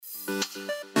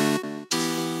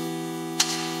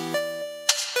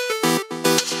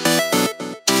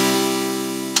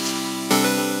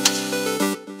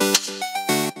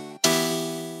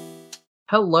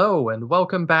Hello, and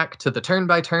welcome back to the Turn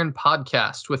by Turn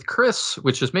podcast with Chris,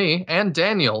 which is me, and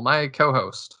Daniel, my co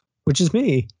host. Which is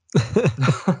me.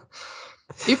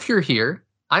 If you're here,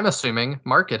 I'm assuming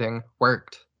marketing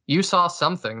worked. You saw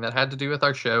something that had to do with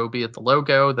our show, be it the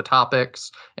logo, the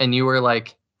topics, and you were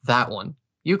like, that one.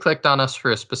 You clicked on us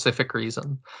for a specific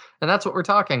reason. And that's what we're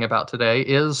talking about today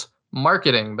is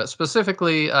marketing, but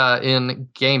specifically in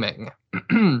gaming.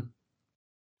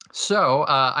 So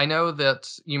I know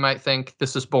that you might think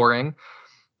this is boring.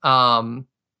 And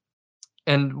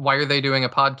why are they doing a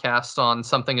podcast on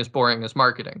something as boring as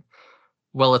marketing?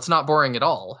 Well, it's not boring at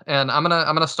all. And I'm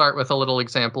gonna start with a little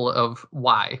example of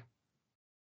why.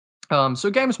 So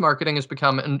games marketing has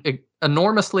become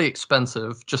enormously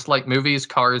expensive, just like movies,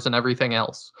 cars, and everything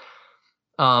else.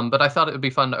 But I thought it would be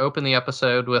fun to open the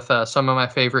episode with some of my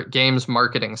favorite games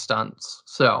marketing stunts.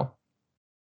 So,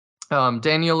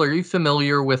 Daniel, are you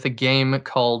familiar with a game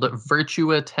called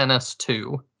Virtua Tennis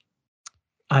 2?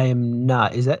 I am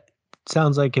not.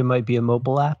 Sounds like it might be a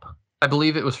mobile app? I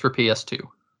believe it was for PS2.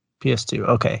 PS2,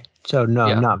 okay. So no,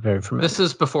 yeah. I'm not very familiar. This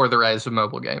is before the rise of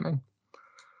mobile gaming.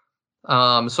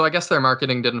 So I guess their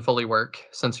marketing didn't fully work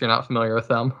since you're not familiar with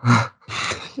them.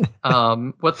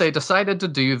 What they decided to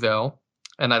do, though,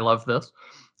 and I love this,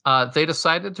 they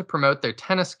decided to promote their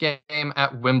tennis game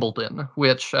at Wimbledon,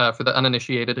 which, for the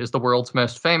uninitiated, is the world's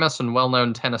most famous and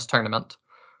well-known tennis tournament.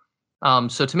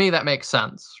 So to me, that makes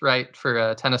sense, right? For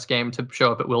a tennis game to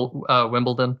show up at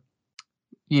Wimbledon.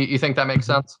 You think that makes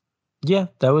sense? Yeah,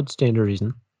 that would stand to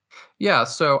reason. Yeah,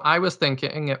 so I was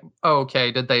thinking,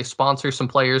 okay, did they sponsor some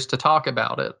players to talk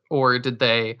about it? Or did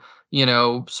they,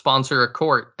 sponsor a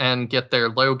court and get their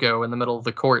logo in the middle of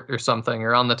the court or something,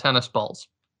 or on the tennis balls?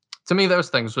 To me, those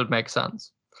things would make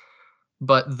sense.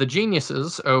 But the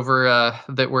geniuses over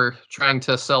that were trying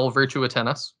to sell Virtua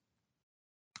Tennis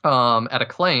at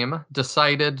Acclaim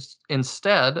decided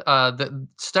instead that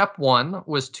step one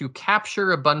was to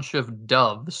capture a bunch of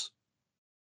doves.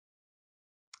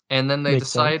 And then they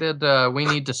decided we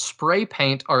need to spray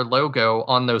paint our logo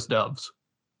on those doves.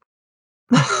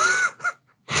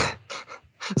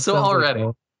 So already.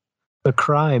 Like a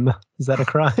crime. Is that a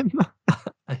crime?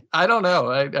 I don't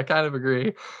know. I kind of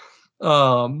agree.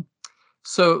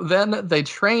 So then they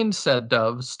trained said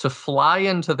doves to fly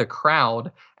into the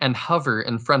crowd and hover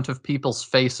in front of people's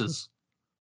faces.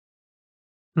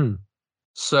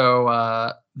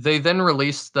 So they then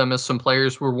released them as some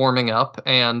players were warming up,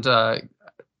 and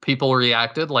people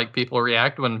reacted like people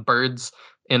react when birds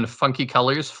in funky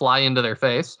colors fly into their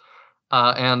face,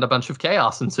 and a bunch of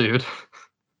chaos ensued.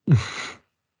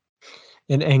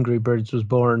 And Angry Birds was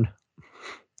born.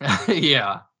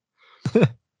 Yeah.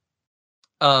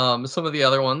 Some of the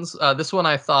other ones. This one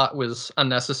I thought was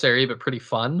unnecessary but pretty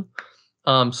fun.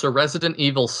 So Resident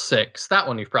Evil 6, that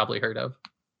one you've probably heard of.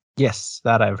 Yes,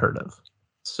 that I've heard of.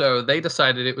 So they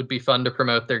decided it would be fun to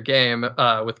promote their game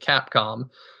with Capcom.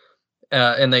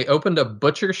 And they opened a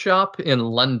butcher shop in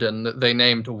London that they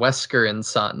named Wesker &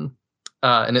 Son.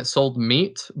 And it sold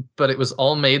meat, but it was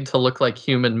all made to look like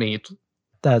human meat.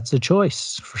 That's a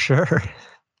choice, for sure.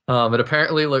 It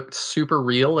apparently looked super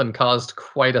real and caused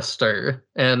quite a stir.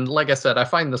 And like I said, I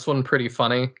find this one pretty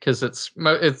funny because it's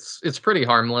pretty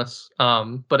harmless,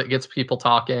 but it gets people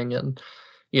talking, and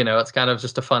it's kind of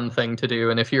just a fun thing to do.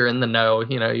 And if you're in the know,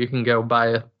 you can go buy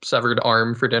a severed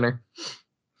arm for dinner.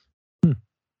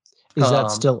 Is that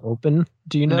still open?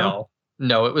 Do you know?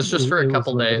 No, it was just for a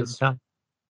couple days.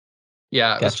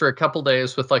 Yeah, it was for a couple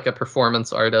days with like a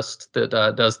performance artist that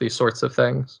does these sorts of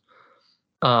things.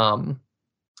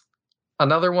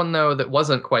 Another one, though, that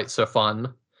wasn't quite so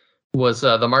fun was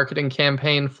the marketing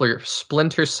campaign for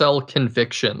Splinter Cell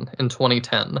Conviction in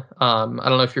 2010. I don't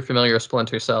know if you're familiar with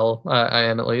Splinter Cell. I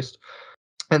am, at least.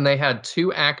 And they had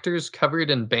two actors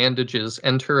covered in bandages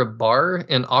enter a bar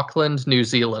in Auckland, New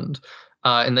Zealand.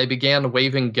 And they began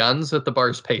waving guns at the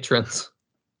bar's patrons.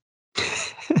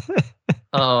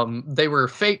 They were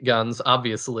fake guns,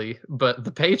 obviously, but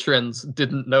the patrons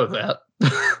didn't know that.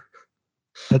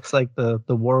 That's like the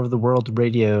War of the World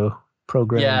radio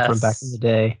program from back in the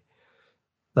day.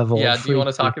 Do you want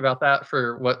to talk about that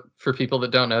for people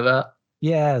that don't know that?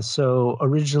 Yeah, so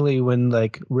originally when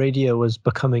like radio was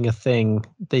becoming a thing,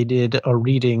 they did a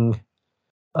reading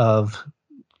of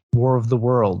War of the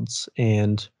Worlds,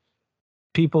 and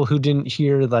people who didn't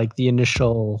hear like the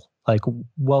initial like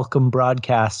welcome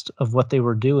broadcast of what they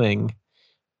were doing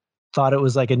thought it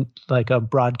was like a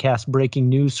broadcast breaking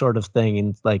news sort of thing,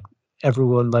 and like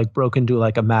everyone like broke into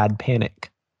like a mad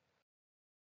panic.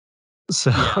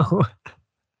 So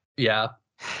yeah.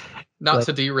 Not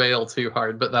to derail too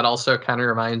hard, but that also kind of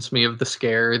reminds me of the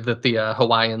scare that the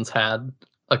Hawaiians had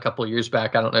a couple years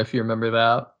back. I don't know if you remember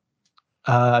that.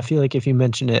 I feel like if you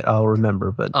mention it, I'll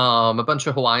remember. But A bunch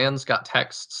of Hawaiians got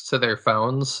texts to their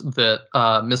phones that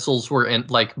missiles were in,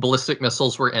 like ballistic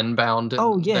missiles were inbound,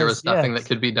 and there was nothing that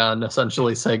could be done.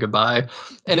 Essentially, say goodbye.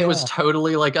 And it was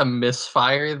totally like a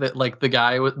misfire that like the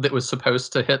guy that was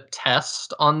supposed to hit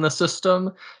test on the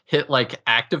system hit like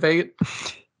activate,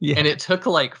 and it took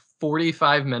like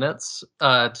 45 minutes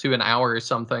to an hour or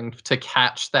something to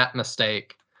catch that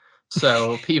mistake.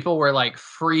 So people were like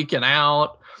freaking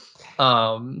out.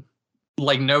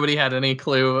 Like nobody had any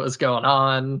clue what was going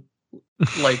on.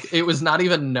 Like it was not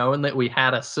even known that we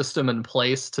had a system in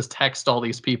place to text all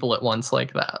these people at once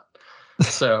like that.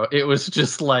 So it was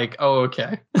just like, oh,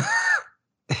 okay.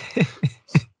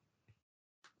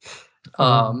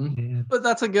 But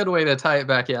that's a good way to tie it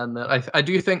back in. That I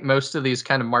do think most of these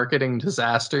kind of marketing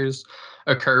disasters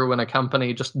occur when a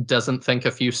company just doesn't think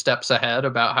a few steps ahead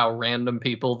about how random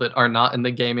people that are not in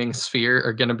the gaming sphere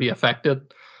are going to be affected.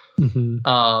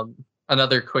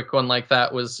 Another quick one like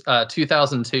that was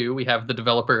 2002. We have the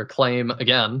developer Acclaim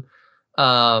again.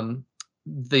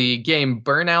 The game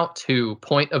Burnout 2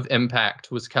 Point of Impact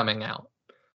was coming out.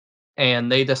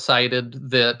 And they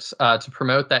decided that to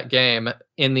promote that game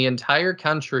in the entire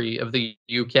country of the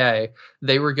UK,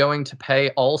 they were going to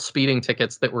pay all speeding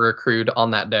tickets that were accrued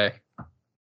on that day.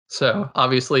 So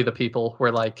obviously the people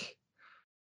were like,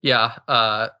 yeah,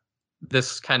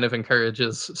 this kind of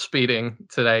encourages speeding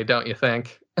today, don't you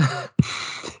think?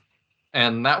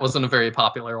 And that wasn't a very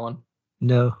popular one.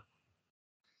 No.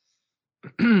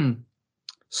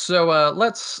 So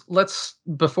let's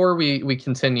before we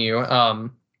continue,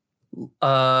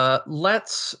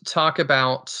 let's talk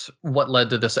about what led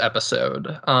to this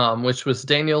episode, which was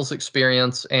Daniel's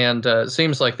experience, and it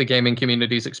seems like the gaming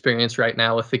community's experience right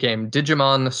now with the game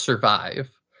Digimon Survive,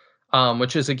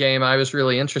 which is a game I was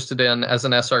really interested in as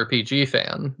an SRPG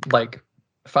fan, like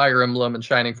Fire Emblem and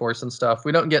Shining Force and stuff.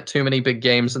 We don't get too many big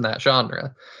games in that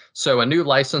genre. So a new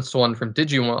licensed one from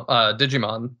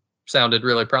Digimon sounded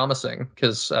really promising,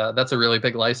 because that's a really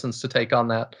big license to take on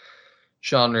that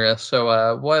genre.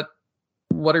 So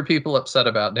what are people upset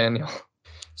about, Daniel?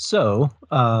 So,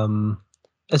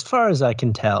 as far as I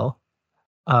can tell,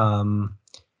 the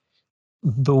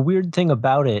weird thing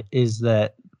about it is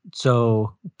that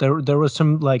there was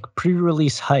some like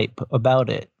pre-release hype about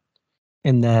it,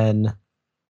 and then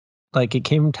like it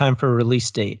came time for a release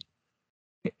date,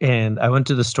 and I went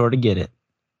to the store to get it.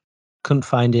 Couldn't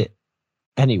find it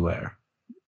anywhere.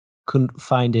 Couldn't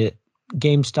find it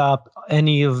GameStop,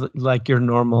 any of like your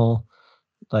normal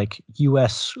like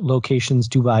US locations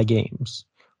to buy games.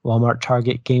 Walmart,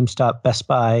 Target, GameStop, Best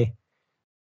Buy,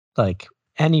 like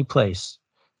any place.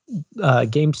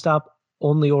 GameStop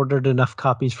only ordered enough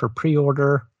copies for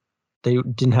pre-order. They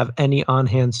didn't have any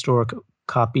on-hand store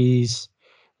copies.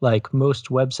 Like most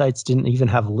websites didn't even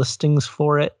have listings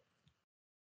for it.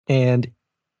 And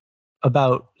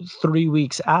about 3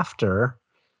 weeks after,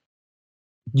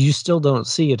 you still don't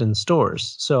see it in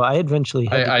stores. So I eventually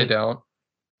had I don't.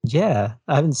 Yeah,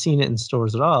 I haven't seen it in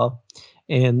stores at all.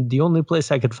 And the only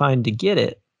place I could find to get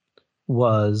it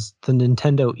was the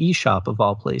Nintendo eShop of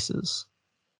all places,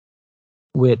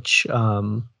 which,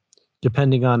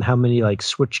 depending on how many like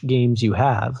Switch games you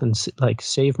have and like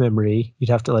save memory, you'd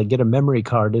have to like get a memory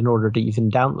card in order to even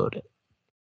download it.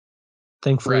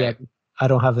 Thankfully, Right. I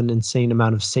don't have an insane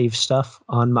amount of save stuff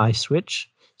on my Switch,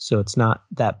 so it's not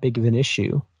that big of an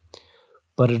issue.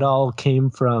 But it all came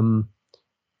from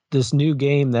this new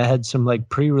game that had some like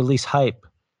pre-release hype.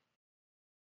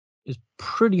 Is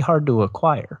pretty hard to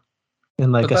acquire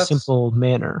in like a simple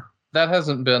manner. That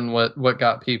hasn't been what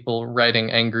got people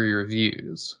writing angry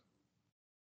reviews.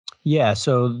 Yeah,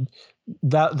 so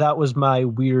that was my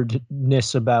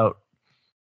weirdness about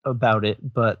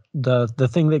it. But the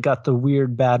thing that got the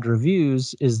weird bad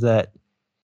reviews is that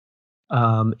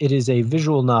it is a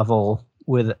visual novel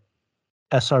with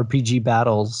SRPG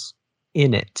battles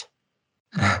in it.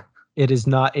 It is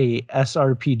not a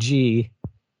SRPG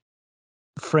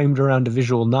framed around a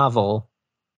visual novel.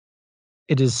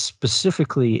 It is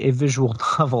specifically a visual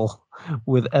novel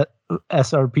with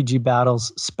SRPG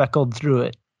battles speckled through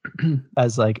it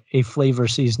as like a flavor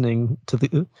seasoning to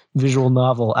the visual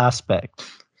novel aspect.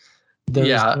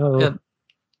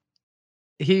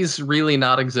 He's really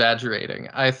not exaggerating.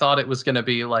 I thought it was going to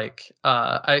be like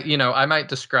I might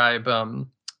describe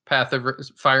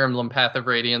Fire Emblem Path of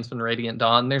Radiance and Radiant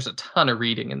Dawn. There's a ton of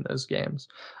reading in those games.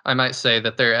 I might say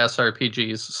that they're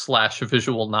SRPGs /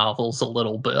 visual novels a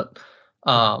little bit.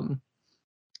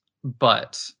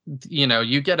 But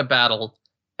you get a battle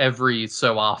every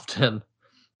so often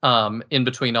in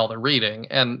between all the reading.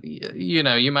 And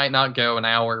you might not go an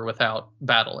hour without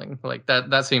battling. Like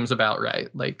that seems about right.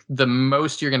 Like the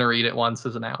most you're going to read at once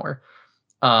is an hour.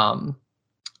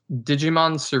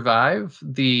 Digimon Survive,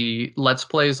 the Let's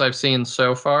Plays I've seen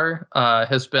so far,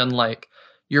 has been like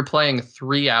you're playing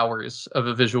 3 hours of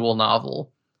a visual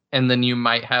novel, and then you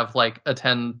might have like a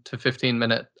 10 to 15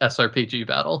 minute SRPG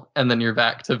battle, and then you're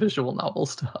back to visual novel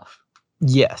stuff.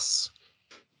 Yes.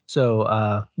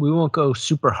 So we won't go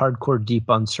super hardcore deep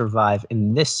on Survive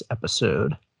in this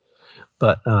episode,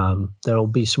 but there will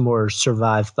be some more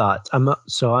Survive thoughts. I'm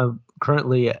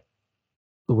currently,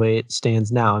 the way it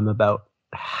stands now, I'm about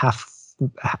a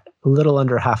little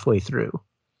under halfway through.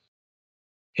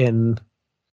 And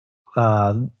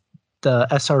the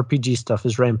SRPG stuff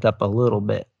is ramped up a little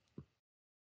bit.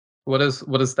 What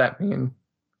does that mean?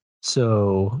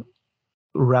 So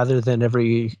rather than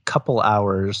every couple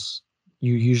hours,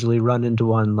 you usually run into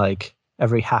one like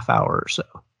every half hour or so.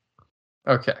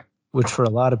 Okay. Which for a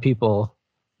lot of people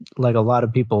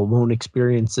won't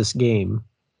experience this game.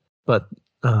 But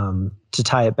to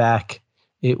tie it back,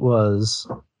 I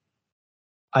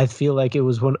feel like it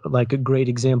was a great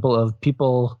example of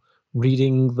people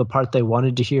reading the part they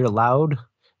wanted to hear loud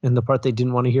and the part they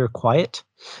didn't want to hear quiet.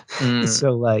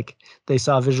 So like they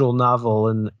saw a visual novel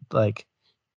and like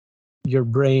your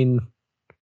brain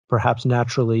perhaps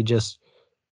naturally just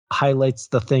highlights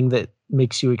the thing that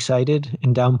makes you excited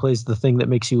and downplays the thing that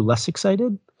makes you less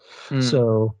excited.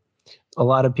 So a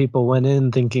lot of people went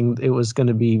in thinking it was going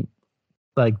to be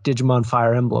like Digimon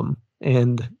Fire Emblem,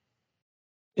 and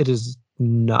it is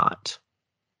not.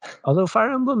 Although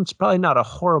Fire Emblem's probably not a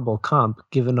horrible comp,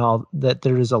 given all that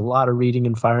there is a lot of reading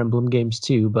in Fire Emblem games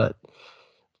too, but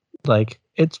like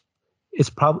it's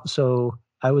probably, so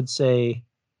I would say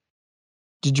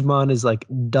Digimon is like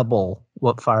double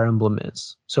what Fire Emblem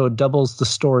is. So it doubles the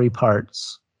story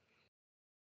parts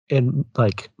and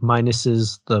like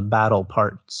minuses the battle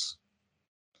parts.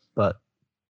 But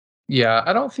yeah,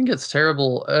 I don't think it's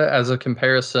terrible as a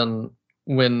comparison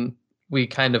when we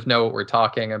kind of know what we're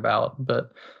talking about.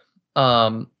 But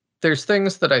there's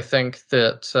things that I think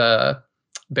that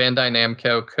Bandai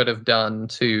Namco could have done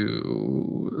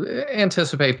to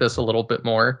anticipate this a little bit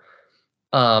more.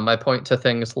 I point to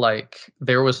things like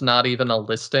there was not even a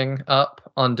listing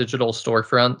up on digital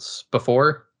storefronts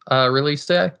before release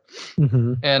day.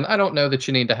 And I don't know that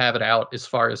you need to have it out as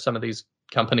far as some of these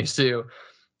companies do,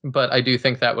 but I do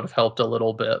think that would have helped a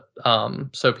little bit.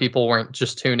 So people weren't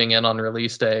just tuning in on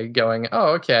release day going, oh,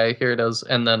 okay, here it is,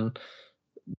 and then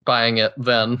buying it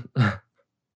then.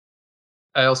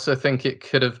 I also think it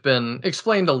could have been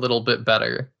explained a little bit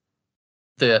better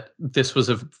that this was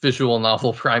a visual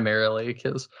novel primarily,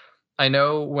 because I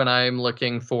know when I'm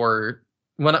looking for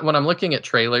when I'm looking at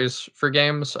trailers for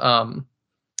games,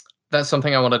 that's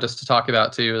something I wanted us to talk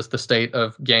about too, is the state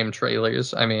of game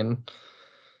trailers. I mean,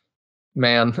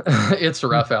 man, it's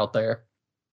rough out there.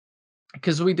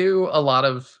 Because we do a lot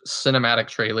of cinematic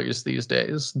trailers these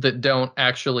days that don't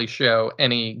actually show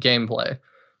any gameplay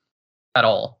at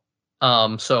all.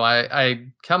 So I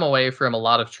come away from a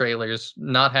lot of trailers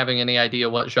not having any idea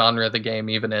what genre the game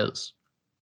even is.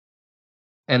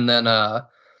 And then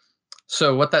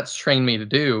so what that's trained me to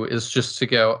do is just to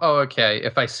go, oh, okay,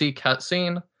 if I see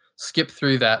cutscene, skip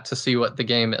through that to see what the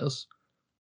game is.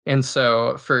 And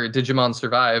so for Digimon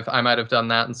Survive, I might have done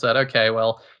that and said, okay,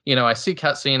 well, I see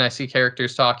cutscene, I see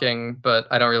characters talking, but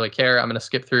I don't really care. I'm going to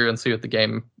skip through and see what the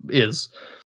game is.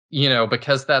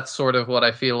 Because that's sort of what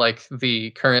I feel like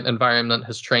the current environment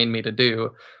has trained me to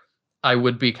do. I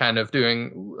would be kind of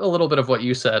doing a little bit of what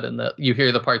you said, in that you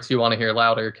hear the parts you want to hear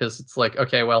louder, because it's like,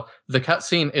 okay, well, the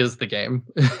cutscene is the game,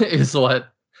 is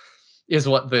what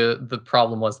the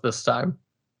problem was this time.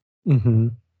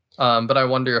 But I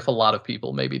wonder if a lot of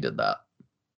people maybe did that.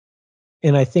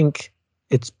 And I think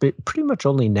it's pretty much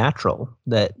only natural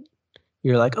that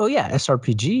you're like, oh yeah,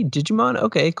 SRPG, Digimon,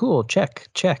 okay, cool,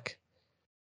 check.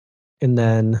 And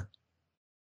then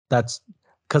that's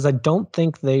because I don't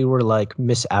think they were like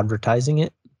misadvertising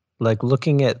it. Like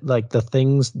looking at like the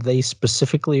things they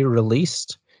specifically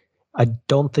released, I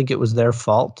don't think it was their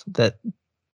fault that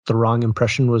the wrong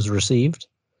impression was received.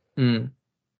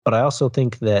 But I also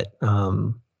think that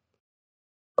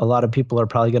a lot of people are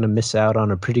probably going to miss out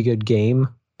on a pretty good game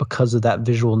because of that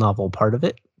visual novel part of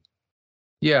it.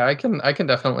 Yeah, I can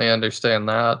definitely understand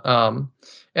that.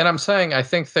 And I'm saying I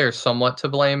think they're somewhat to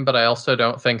blame, but I also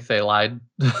don't think they lied,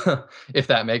 if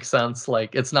that makes sense.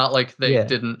 Like, it's not like they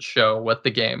didn't show what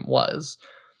the game was.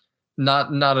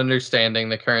 Not understanding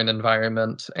the current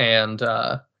environment and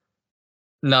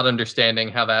not understanding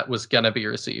how that was going to be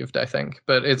received, I think.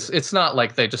 But it's not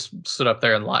like they just stood up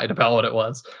there and lied about what it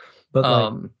was. But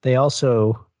like they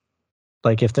also,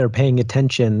 like, if they're paying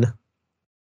attention,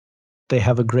 they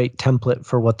have a great template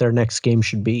for what their next game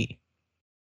should be.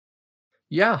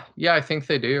 Yeah, I think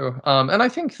they do. And I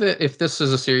think that if this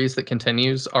is a series that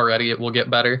continues already, it will get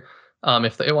better.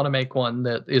 If they want to make one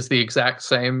that is the exact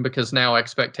same, because now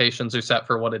expectations are set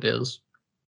for what it is.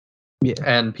 Yeah.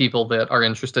 And people that are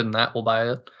interested in that will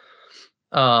buy it.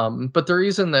 But the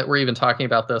reason that we're even talking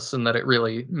about this and that it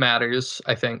really matters,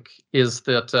 I think, is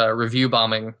that review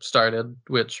bombing started,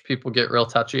 which people get real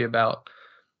touchy about.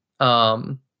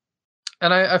 And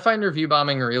I find review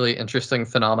bombing a really interesting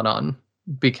phenomenon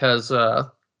because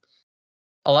a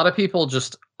lot of people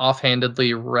just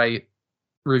offhandedly write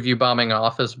review bombing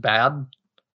off as bad.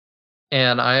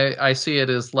 And I see it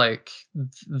as like,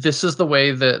 this is the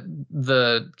way that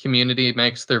the community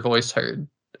makes their voice heard.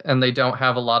 And they don't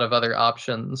have a lot of other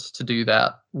options to do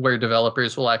that, where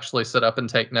developers will actually sit up and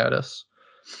take notice.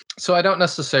 So I don't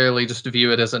necessarily just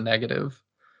view it as a negative.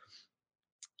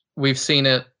 We've seen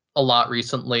it a lot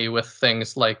recently with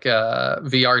things like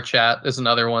VR chat is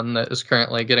another one that is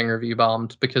currently getting review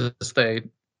bombed because they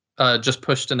just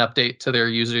pushed an update to their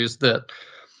users that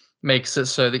makes it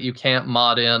so that you can't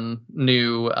mod in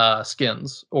new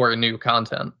skins or new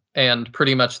content. And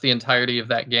pretty much the entirety of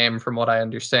that game, from what I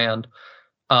understand,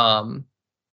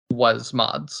 was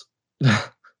mods.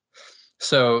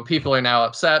 So people are now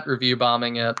upset, review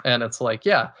bombing it, and it's like,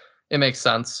 yeah, it makes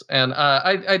sense. And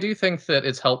I do think that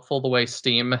it's helpful the way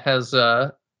Steam has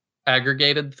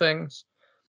aggregated things,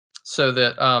 so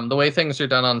that the way things are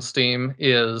done on Steam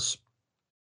is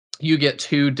you get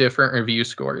two different review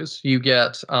scores. You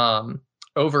get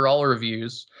overall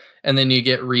reviews, and then you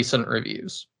get recent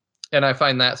reviews. And I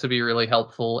find that to be really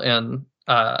helpful in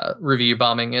review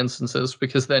bombing instances,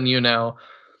 because then you know,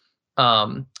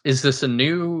 is this a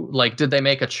new, like, did they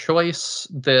make a choice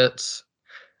that,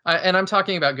 and I'm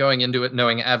talking about going into it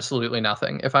knowing absolutely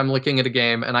nothing. If I'm looking at a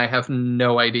game and I have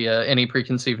no idea, any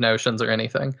preconceived notions or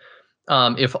anything,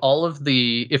 if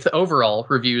the overall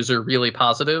reviews are really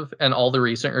positive and all the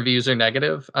recent reviews are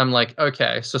negative, I'm like,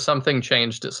 okay, so something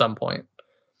changed at some point.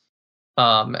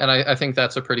 And I think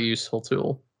that's a pretty useful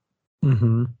tool.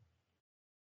 Mm-hmm.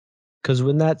 Because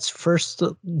when that first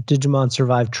Digimon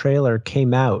Survive trailer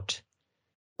came out,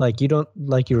 like you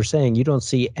were saying, you don't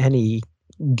see any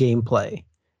gameplay.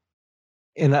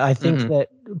 And I think that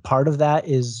part of that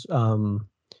is the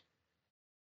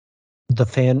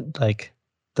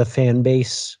fan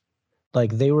base,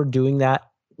 like they were doing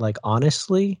that like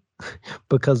honestly,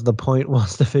 because the point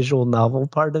was the visual novel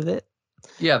part of it.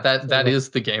 Yeah, that is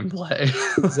the gameplay.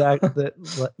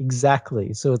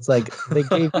 Exactly. So it's like they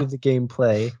gave you the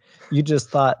gameplay. You just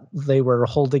thought they were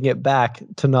holding it back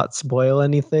to not spoil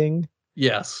anything.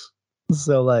 Yes.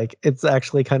 So like it's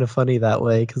actually kind of funny that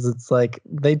way, because it's like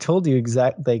they told you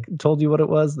what it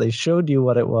was, they showed you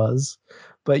what it was,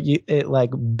 but it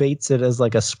like baits it as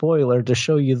like a spoiler to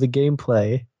show you the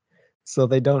gameplay. So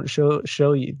they don't show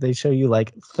you, they show you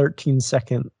like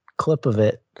 13-second clip of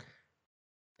it.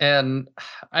 And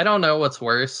I don't know what's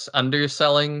worse,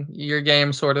 underselling your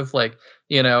game, sort of like,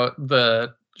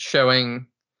 the showing,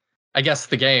 I guess,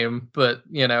 the game, but,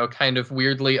 kind of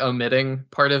weirdly omitting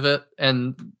part of it.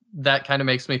 And that kind of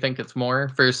makes me think it's more,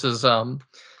 versus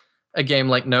a game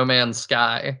like No Man's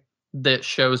Sky that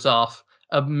shows off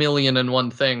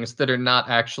 1,000,001 things that are not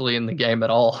actually in the game at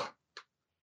all.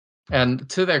 And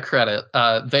to their credit,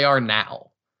 they are now.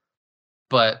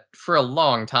 But for a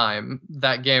long time,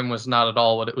 that game was not at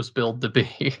all what it was billed to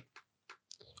be.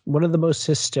 One of the most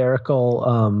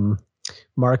hysterical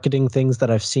marketing things that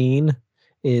I've seen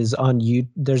is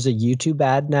there's a YouTube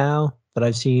ad now that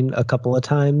I've seen a couple of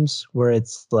times where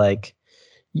it's like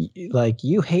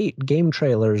you hate game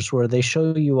trailers, where they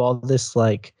show you all this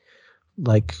like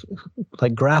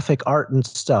graphic art and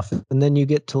stuff, and then you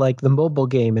get to like the mobile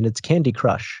game and it's Candy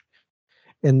Crush,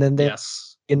 and then they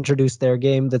introduce their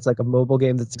game that's like a mobile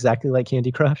game that's exactly like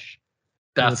Candy Crush.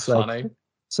 That's funny. Like,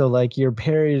 so like you're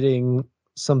parodying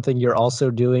something you're also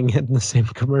doing in the same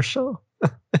commercial.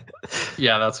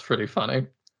 Yeah, that's pretty funny.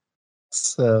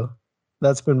 So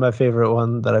that's been my favorite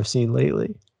one that I've seen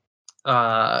lately.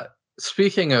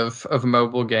 Speaking of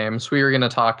mobile games, we were going to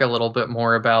talk a little bit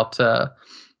more about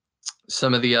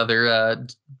some of the other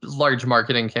large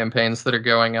marketing campaigns that are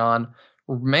going on.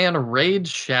 Man, Raid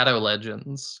Shadow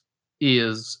Legends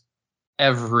is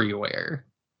everywhere.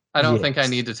 I don't think I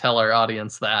need to tell our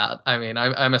audience that. I mean,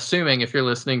 I'm assuming if you're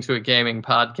listening to a gaming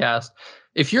podcast,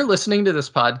 if you're listening to this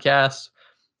podcast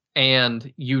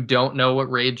and you don't know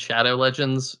what Raid Shadow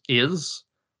Legends is,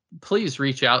 please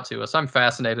reach out to us. I'm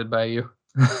fascinated by you.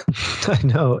 I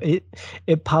know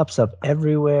it pops up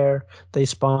everywhere. They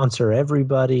sponsor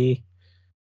everybody.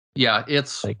 Yeah,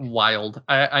 it's wild.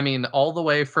 I mean, all the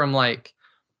way from like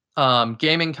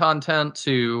gaming content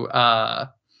to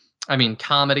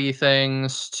comedy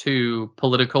things to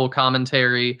political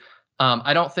commentary.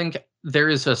 I don't think there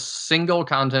is a single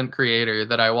content creator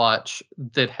that I watch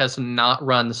that has not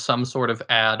run some sort of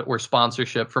ad or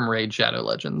sponsorship from Raid Shadow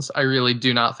Legends. I really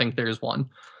do not think there's one.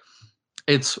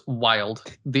 It's wild,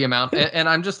 the amount, and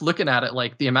I'm just looking at it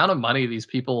like the amount of money these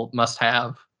people must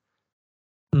have.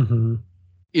 Mm-hmm.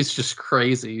 It's just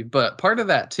crazy. But part of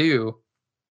that too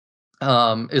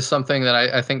is something that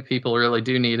I think people really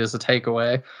do need as a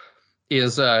takeaway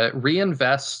is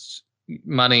reinvest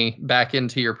money back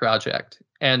into your project.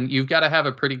 And you've got to have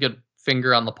a pretty good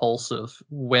finger on the pulse of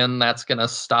when that's going to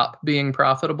stop being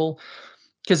profitable.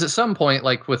 Because at some point,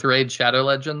 like with Raid Shadow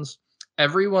Legends,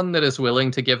 everyone that is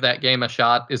willing to give that game a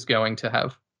shot is going to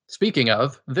have. Speaking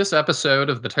of, this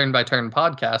episode of the Turn by Turn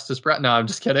podcast is brought. No, I'm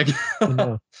just kidding.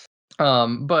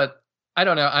 But I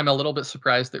don't know. I'm a little bit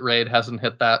surprised that Raid hasn't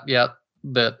hit that yet.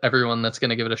 That everyone that's going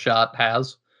to give it a shot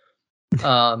has.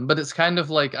 But it's kind of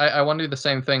like I wonder the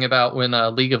same thing about when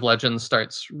League of Legends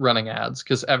starts running ads,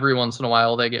 because every once in a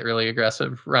while they get really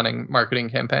aggressive running marketing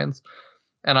campaigns,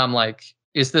 and I'm like,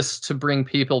 is this to bring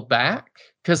people back?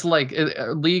 Because like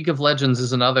League of Legends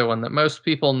is another one that most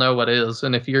people know what is,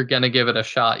 and if you're gonna give it a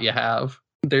shot, you have.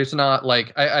 There's not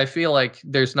like I feel like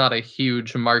there's not a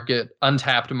huge market,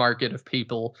 untapped market of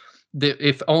people that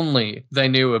if only they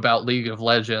knew about League of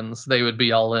Legends, they would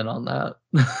be all in on that.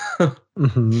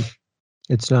 Mm-hmm.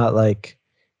 It's not like,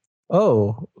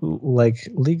 oh, like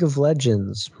League of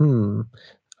Legends.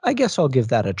 I guess I'll give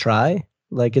that a try.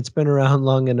 Like it's been around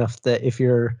long enough that if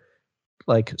you're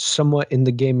like somewhat in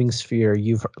the gaming sphere,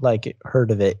 you've like heard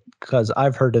of it, because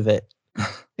I've heard of it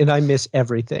and I miss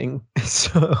everything.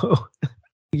 So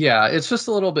yeah, it's just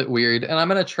a little bit weird. And I'm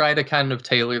going to try to kind of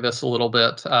tailor this a little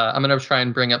bit. I'm going to try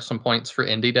and bring up some points for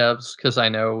indie devs, because I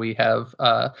know we have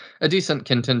a decent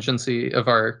contingent, of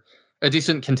our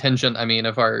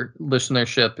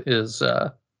listenership is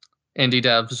indie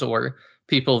devs or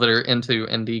people that are into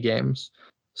indie games.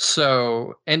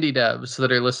 So indie devs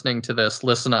that are listening to this,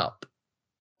 listen up.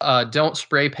 Don't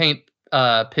spray paint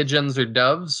pigeons or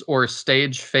doves or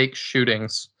stage fake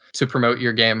shootings to promote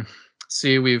your game.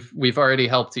 See, we've already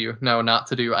helped you. No, not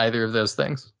to do either of those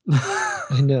things.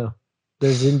 I know.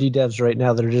 There's indie devs right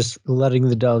now that are just letting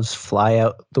the doves fly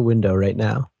out the window right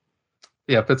now.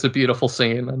 Yep, it's a beautiful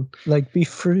scene. And like, be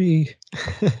free.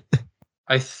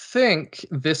 I think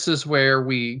this is where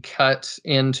we cut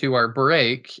into our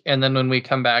break, and then when we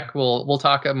come back, we'll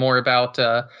talk more about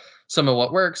some of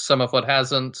what works, some of what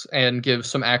hasn't, and give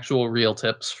some actual real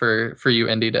tips for you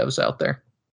indie devs out there.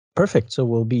 Perfect. So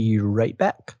we'll be right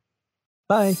back.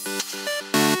 Bye.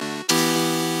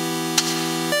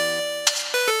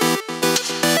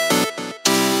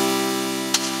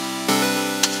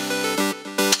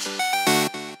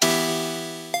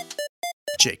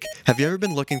 Jake, have you ever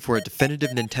been looking for a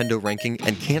definitive Nintendo ranking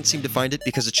and can't seem to find it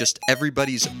because it's just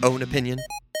everybody's own opinion?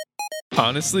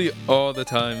 Honestly, all the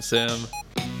time, Sam.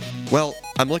 Well,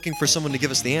 I'm looking for someone to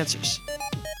give us the answers.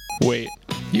 Wait,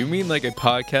 you mean like a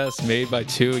podcast made by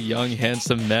two young,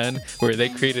 handsome men where they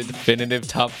create a definitive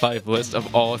top 5 list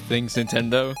of all things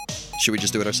Nintendo? Should we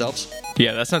just do it ourselves?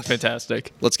 Yeah, that sounds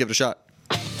fantastic. Let's give it a shot.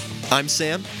 I'm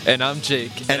Sam. And I'm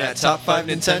Jake. And at Top 5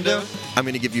 Nintendo, I'm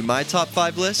going to give you my top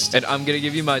 5 list. And I'm going to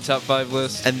give you my top 5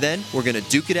 list. And then we're going to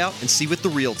duke it out and see what the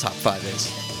real top 5 is.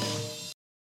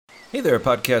 Hey there,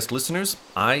 podcast listeners.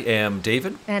 I am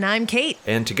David. And I'm Kate.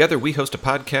 And together we host a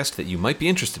podcast that you might be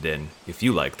interested in if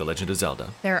you like The Legend of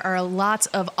Zelda. There are lots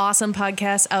of awesome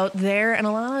podcasts out there and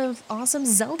a lot of awesome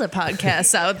Zelda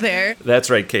podcasts out there. That's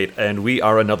right, Kate, and we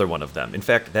are another one of them. In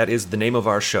fact, that is the name of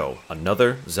our show,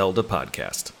 Another Zelda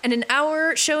Podcast. And in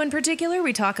our show in particular,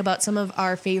 we talk about some of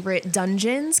our favorite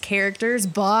dungeons, characters,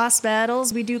 boss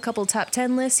battles. We do a couple top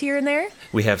 10 lists here and there.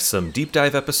 We have some deep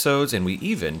dive episodes, and we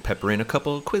even pepper in a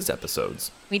couple quiz episodes.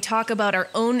 We talk about our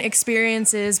own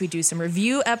experiences, we do some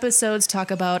review episodes, talk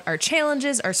about our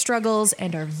challenges, our struggles,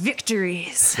 and our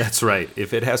victories. That's right.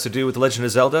 If it has to do with The Legend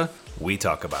of Zelda, we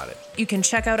talk about it. You can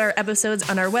check out our episodes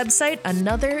on our website,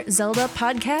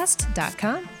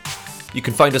 anotherzeldapodcast.com. You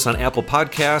can find us on Apple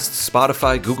Podcasts,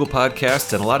 Spotify, Google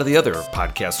Podcasts, and a lot of the other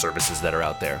podcast services that are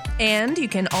out there. And you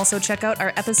can also check out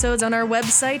our episodes on our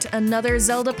website,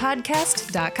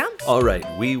 anotherzeldapodcast.com. All right,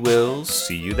 we will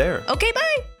see you there. Okay,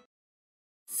 bye!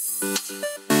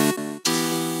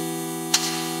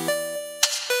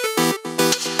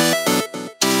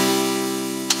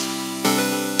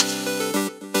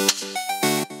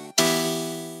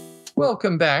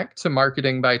 Welcome back to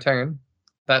Marketing by Turn.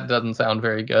 That doesn't sound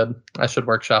very good. I should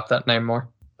workshop that name more.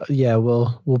 Yeah,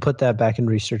 we'll put that back in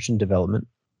research and development.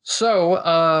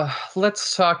 So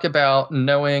let's talk about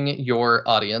knowing your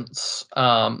audience,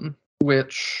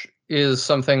 which is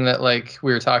something that, like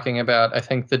we were talking about, I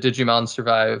think the Digimon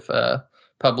Survive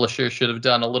publisher should have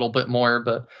done a little bit more,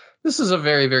 but this is a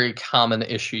very, very common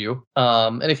issue.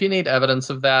 And if you need evidence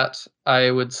of that,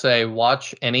 I would say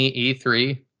watch any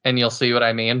E3 and you'll see what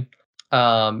I mean.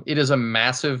 It is a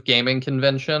massive gaming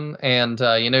convention, and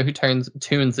you know who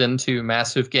tunes into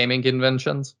massive gaming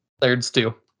conventions? Nerds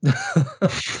do.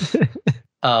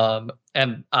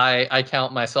 And I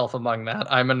count myself among that.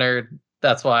 I'm a nerd.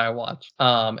 That's why I watch.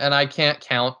 And I can't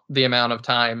count the amount of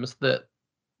times that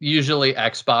usually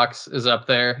Xbox is up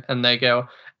there and they go,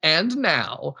 and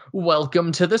now,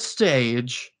 welcome to the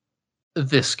stage,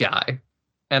 this guy.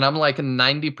 And I'm like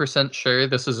 90% sure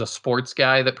this is a sports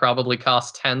guy that probably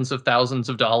costs tens of thousands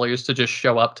of dollars to just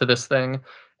show up to this thing.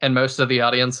 And most of the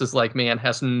audience is like me and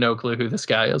has no clue who this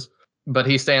guy is. But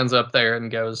he stands up there and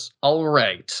goes, all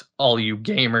right, all you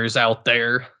gamers out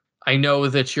there, I know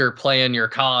that you're playing your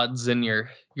CODs and your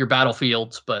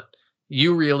Battlefields, but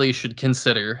you really should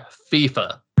consider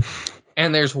FIFA.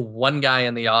 And there's one guy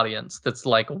in the audience that's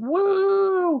like,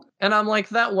 woo! And I'm like,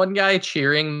 that one guy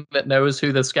cheering that knows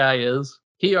who this guy is,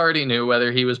 he already knew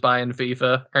whether he was buying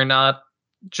FIFA or not,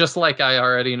 just like I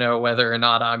already know whether or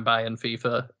not I'm buying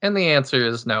FIFA. And the answer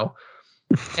is no.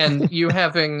 And you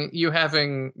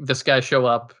having this guy show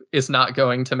up is not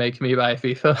going to make me buy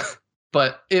FIFA,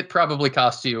 but it probably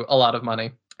costs you a lot of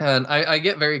money. And I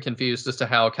get very confused as to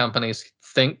how companies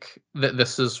think that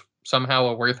this is somehow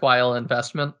a worthwhile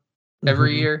investment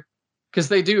every year, because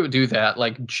they do that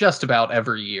like just about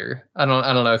every year. I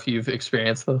don't know if you've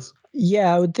experienced this.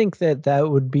 Yeah, I would think that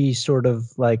would be sort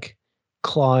of like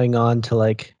clawing on to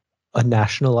like a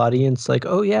national audience. Like,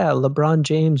 oh yeah, LeBron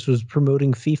James was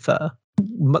promoting FIFA.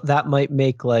 That might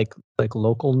make like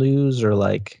local news or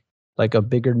like a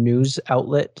bigger news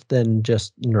outlet than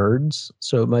just nerds.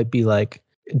 So it might be like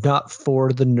not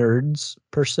for the nerds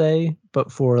per se,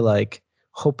 but for like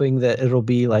hoping that it'll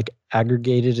be like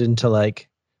aggregated into like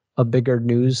a bigger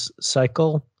news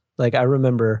cycle. Like I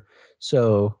remember,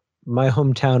 so my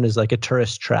hometown is like a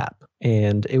tourist trap,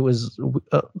 and it was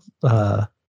Barack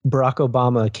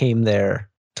Obama came there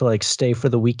to like stay for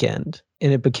the weekend,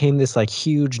 and it became this like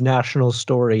huge national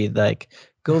story, like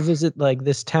go visit like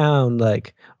this town,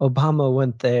 like Obama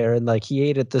went there and like he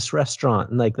ate at this restaurant,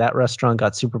 and like that restaurant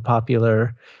got super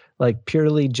popular like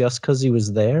purely just because he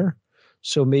was there.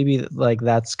 So maybe like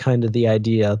that's kind of the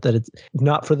idea, that it's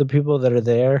not for the people that are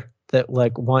there that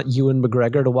like want Ewan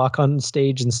McGregor to walk on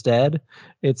stage instead.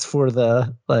 It's for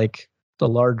the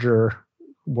larger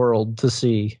world to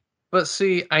see. But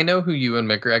see, I know who Ewan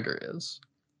McGregor is.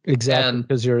 Exactly,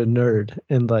 because you're a nerd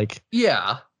and like.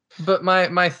 Yeah, but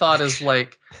my thought is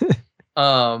like,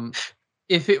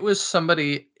 if it was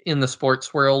somebody in the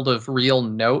sports world of real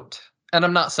note, and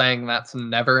I'm not saying that's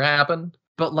never happened,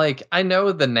 but like I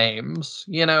know the names.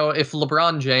 You know, if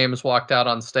LeBron James walked out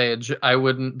on stage, I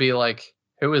wouldn't be like,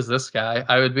 who is this guy?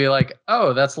 I would be like,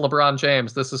 oh, that's LeBron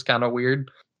James. This is kind of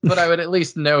weird. But I would at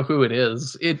least know who it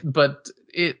is. It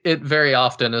very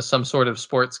often is some sort of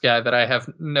sports guy that I have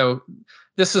no.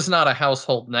 This is not a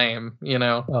household name, you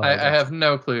know. I have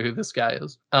no clue who this guy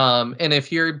is. And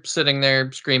if you're sitting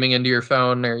there screaming into your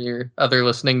phone or your other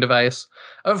listening device,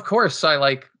 of course I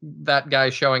like that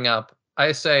guy showing up.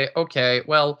 I say, okay,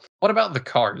 well, what about the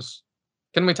cars?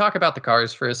 Can we talk about the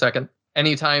cars for a second?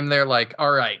 Anytime they're like,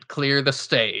 all right, clear the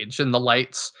stage, and the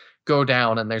lights go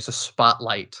down and there's a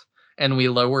spotlight, and we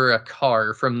lower a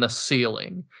car from the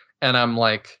ceiling, and I'm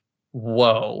like,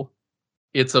 whoa,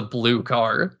 it's a blue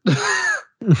car.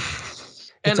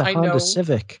 It's a Honda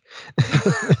Civic.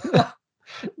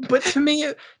 But to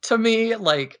me,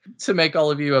 like, to make all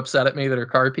of you upset at me that are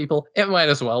car people, it might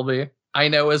as well be. I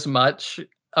know as much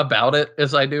about it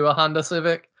as I do a Honda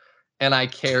Civic, and I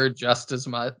care just as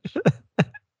much.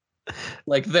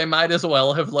 Like, they might as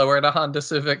well have lowered a Honda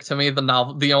Civic. To me,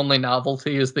 the only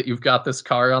novelty is that you've got this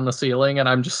car on the ceiling, and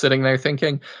I'm just sitting there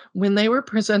thinking, when they were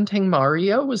presenting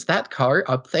Mario, was that car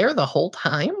up there the whole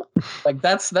time? Like,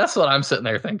 that's what I'm sitting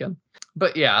there thinking.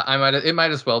 But yeah, it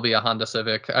might as well be a Honda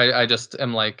Civic. I just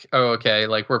am like, oh, okay,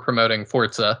 like we're promoting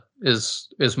Forza is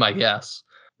my guess.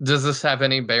 Does this have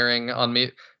any bearing on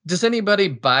me? Does anybody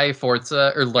buy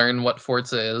Forza or learn what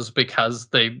Forza is because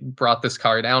they brought this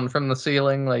car down from the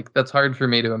ceiling? Like, that's hard for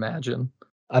me to imagine.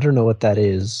 I don't know what that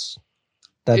is.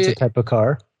 That's a type of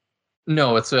car?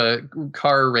 No, it's a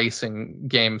car racing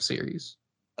game series.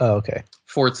 Oh, okay.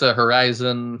 Forza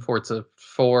Horizon, Forza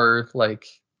 4, like,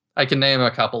 I can name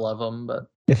a couple of them, but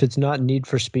If it's not Need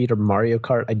for Speed or Mario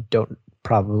Kart, I don't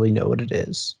probably know what it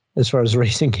is as far as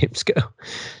racing games go.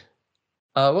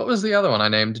 what was the other one I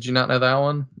named? Did you not know that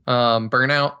one?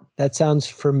 Burnout. That sounds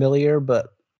familiar,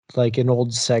 but like an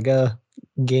old Sega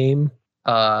game.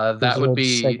 There's That an would old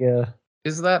be. Sega.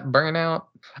 Is that Burnout?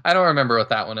 I don't remember what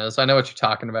that one is. I know what you're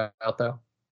talking about though.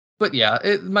 But yeah,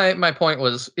 my point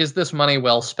was: is this money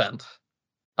well spent?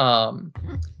 Um,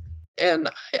 and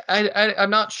I'm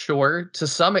not sure. To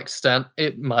some extent,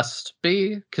 it must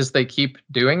be because they keep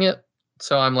doing it.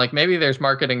 So I'm like, maybe there's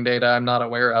marketing data I'm not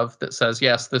aware of that says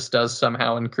yes, this does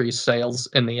somehow increase sales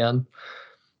in the end.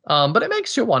 But it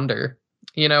makes you wonder.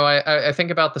 You know, I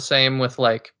think about the same with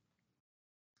like,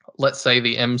 let's say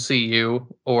the MCU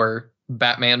or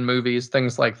Batman movies,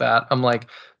 things like that. I'm like,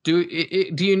 do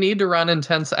you need to run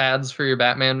intense ads for your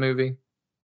Batman movie?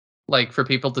 Like for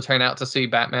people to turn out to see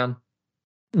Batman?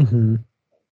 Mm-hmm.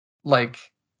 Like,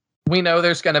 we know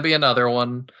there's going to be another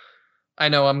one. I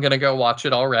know I'm going to go watch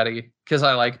it already because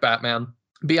I like Batman.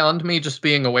 Beyond me just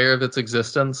being aware of its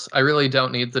existence, I really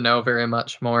don't need to know very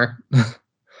much more.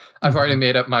 I've already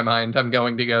made up my mind. I'm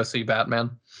going to go see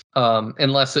Batman.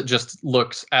 Unless it just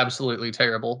looks absolutely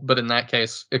terrible. But in that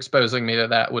case, exposing me to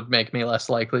that would make me less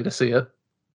likely to see it.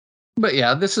 But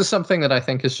yeah, this is something that I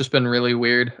think has just been really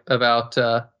weird about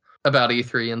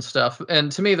E3 and stuff.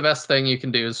 And to me, the best thing you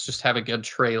can do is just have a good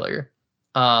trailer.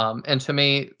 And to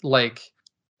me, like,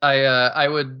 I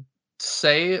would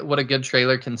say what a good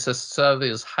trailer consists of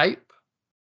is hype,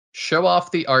 show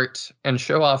off the art, and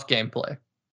show off gameplay.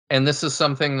 And this is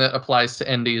something that applies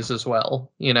to indies as well,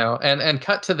 you know, and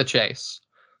cut to the chase.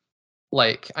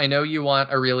 Like, I know you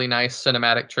want a really nice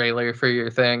cinematic trailer for your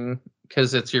thing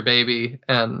because it's your baby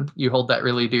and you hold that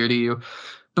really dear to you.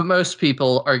 But most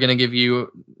people are going to give you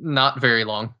not very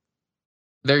long.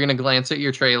 They're going to glance at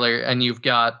your trailer and you've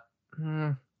got,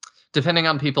 depending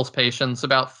on people's patience,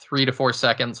 about 3 to 4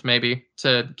 seconds maybe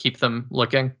to keep them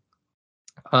looking.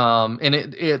 And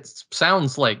it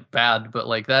sounds like bad, but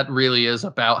like that really is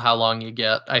about how long you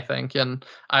get, I think. And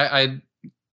I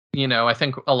you know, I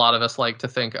think a lot of us like to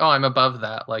think, oh, I'm above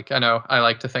that. Like, I know I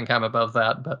like to think I'm above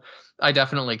that, but I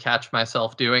definitely catch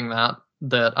myself doing that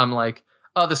I'm like,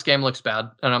 oh, this game looks bad.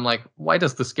 And I'm like, why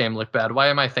does this game look bad? Why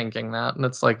am I thinking that? And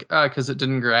it's like, because it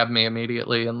didn't grab me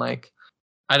immediately. And like,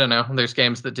 I don't know, there's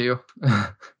games that do.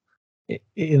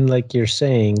 In like you're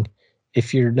saying,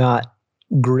 if you're not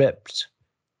gripped,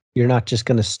 you're not just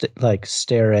going to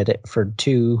stare at it for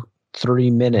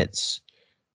 2-3 minutes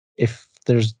if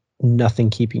there's nothing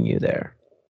keeping you there.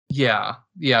 Yeah,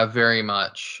 very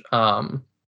much.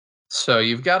 So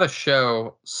you've got to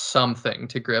show something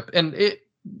to grip, and it,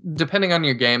 depending on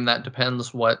your game, that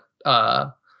depends what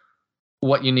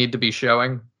you need to be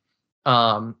showing.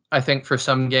 I think for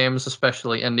some games,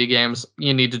 especially indie games,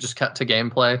 you need to just cut to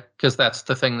gameplay because that's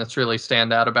the thing that's really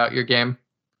stand out about your game.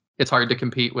 It's hard to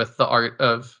compete with the art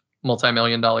of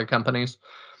multi-million-dollar companies.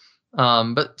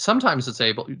 But sometimes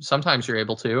sometimes you're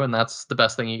able to, and that's the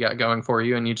best thing you got going for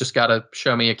you. And you just got to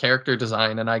show me a character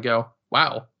design, and I go,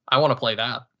 wow, I want to play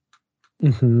that.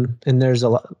 Mm-hmm. And there's a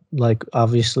lot, like,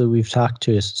 obviously we've talked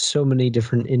to so many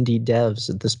different indie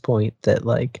devs at this point that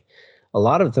like a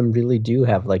lot of them really do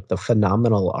have like the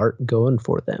phenomenal art going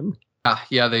for them.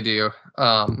 Yeah, they do.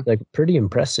 Like pretty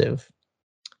impressive.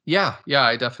 Yeah,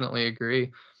 I definitely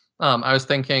agree. I was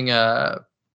thinking, now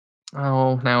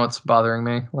it's bothering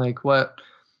me. Like, what?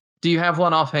 Do you have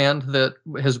one offhand that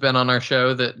has been on our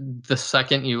show that the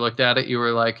second you looked at it, you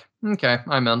were like, okay,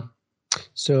 I'm in?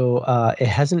 So it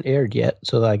hasn't aired yet.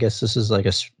 So I guess this is like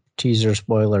a teaser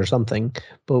spoiler or something.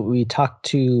 But we talked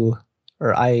to,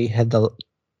 or I had the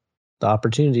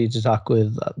opportunity to talk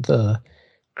with the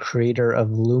creator of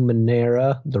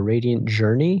Luminera, The Radiant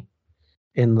Journey.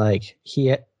 And like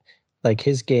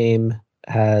his game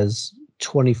has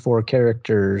 24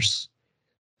 characters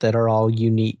that are all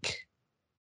unique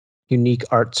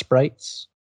art sprites,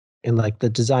 and like the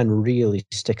design really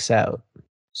sticks out.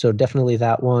 So definitely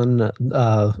that one.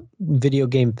 Video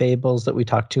Game Fables that we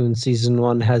talked to in season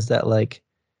 1 has that like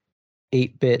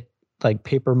 8-bit like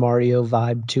Paper Mario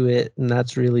vibe to it, and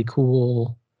that's really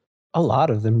cool. A lot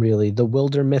of them really. The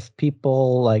Wildermyth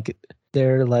people, like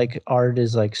their like art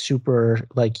is like super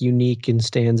like unique and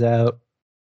stands out.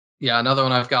 Yeah, another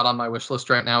one I've got on my wish list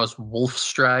right now is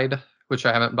Wolfstride, which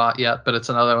I haven't bought yet, but it's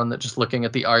another one that just looking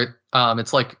at the art,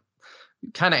 it's like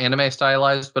kind of anime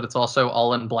stylized, but it's also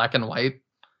all in black and white.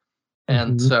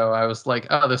 And so I was like,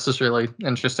 oh, this is really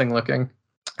interesting looking.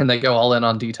 And they go all in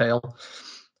on detail.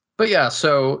 But yeah,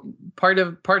 so part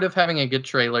of having a good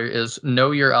trailer is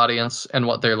know your audience and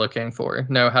what they're looking for.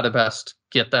 Know how to best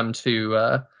get them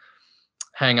to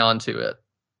hang on to it.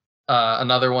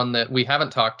 Another one that we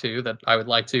haven't talked to that I would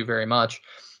like to very much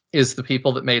is the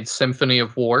people that made Symphony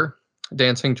of War,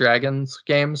 Dancing Dragons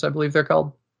games, I believe they're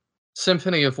called.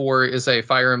 Symphony of War is a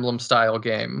Fire Emblem style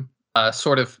game,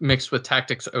 sort of mixed with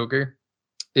Tactics Ogre,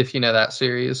 if you know that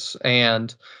series.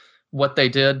 And what they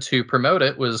did to promote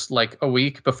it was like a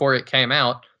week before it came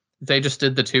out, they just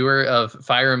did the tour of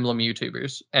Fire Emblem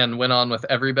YouTubers and went on with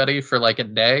everybody for like a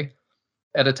day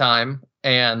at a time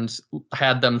and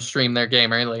had them stream their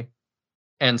game early.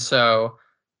 And so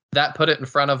that put it in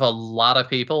front of a lot of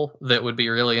people that would be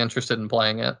really interested in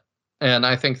playing it. And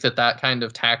I think that that kind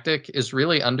of tactic is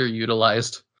really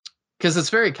underutilized because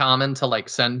it's very common to like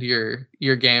send your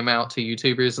game out to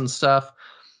YouTubers and stuff.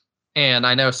 And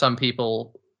I know some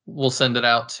people will send it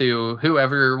out to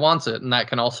whoever wants it, and that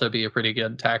can also be a pretty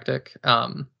good tactic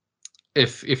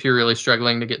if you're really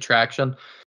struggling to get traction.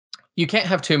 You can't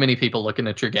have too many people looking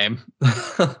at your game,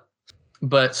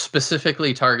 but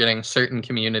specifically targeting certain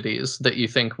communities that you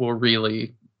think will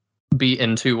really be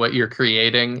into what you're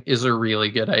creating is a really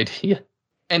good idea.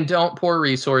 And don't pour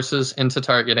resources into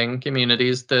targeting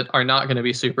communities that are not going to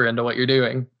be super into what you're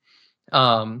doing.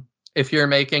 If you're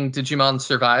making Digimon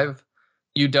Survive,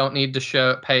 you don't need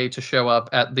to pay to show up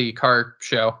at the car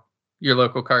show, your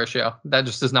local car show. That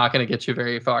just is not going to get you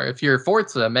very far. If you're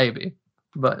Forza, maybe,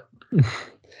 but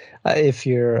if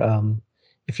you're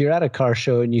at a car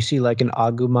show and you see like an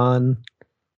Agumon,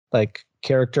 like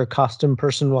character costume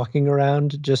person walking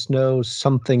around, just know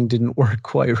something didn't work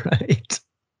quite right.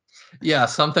 Yeah,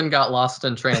 something got lost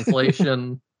in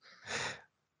translation.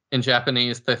 In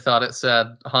Japanese, they thought it said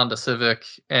Honda Civic,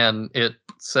 and it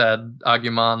said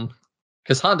Agumon.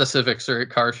 Because Honda Civics are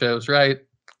at car shows, right?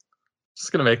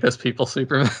 Just gonna make those people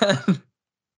super mad.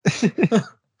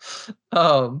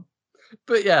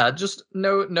 But yeah, just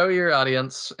know your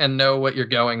audience and know what you're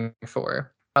going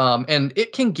for. And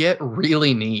it can get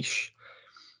really niche.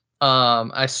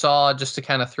 I saw, just to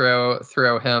kind of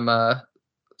throw him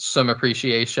some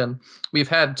appreciation, we've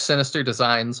had Sinister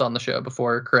Designs on the show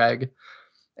before, Craig,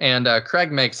 and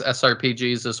Craig makes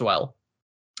SRPGs as well.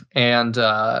 And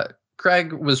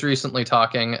Craig was recently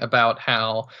talking about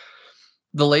how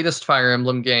the latest Fire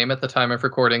Emblem game at the time of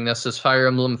recording this is Fire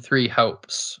Emblem 3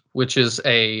 Hopes, which is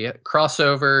a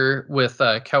crossover with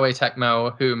Koei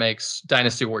Tecmo, who makes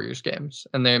Dynasty Warriors games.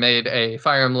 And they made a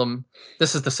Fire Emblem,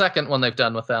 this is the second one they've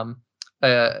done with them,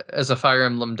 as a Fire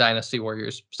Emblem Dynasty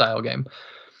Warriors style game.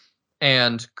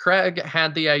 And Craig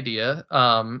had the idea,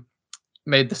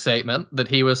 made the statement that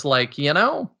he was like,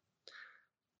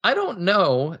 I don't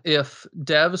know if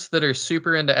devs that are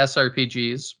super into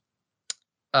SRPGs,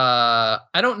 I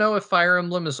don't know if Fire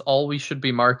Emblem is all we should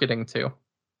be marketing to.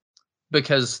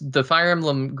 Because the Fire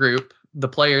Emblem group, the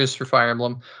players for Fire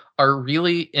Emblem, are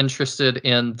really interested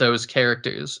in those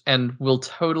characters and will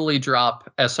totally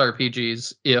drop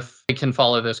SRPGs if they can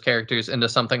follow those characters into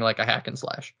something like a hack and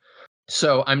slash.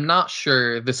 So I'm not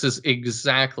sure this is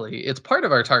exactly, it's part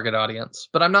of our target audience,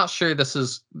 but I'm not sure this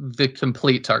is the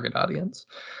complete target audience.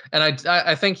 And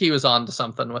I think he was on to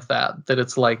something with that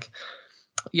it's like,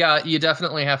 yeah, you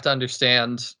definitely have to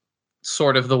understand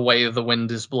sort of the way the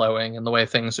wind is blowing and the way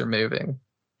things are moving.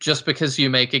 Just because you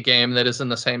make a game that is in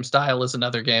the same style as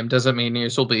another game doesn't mean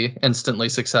yours will be instantly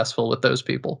successful with those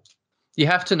people. You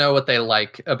have to know what they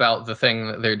like about the thing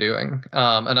that they're doing.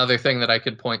 Another thing that I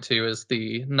could point to is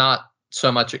the not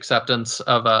so much acceptance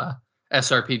of a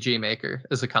SRPG maker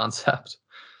as a concept.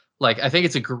 Like, I think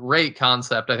it's a great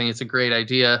concept. I think it's a great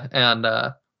idea. And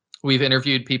we've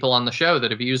interviewed people on the show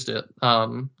that have used it,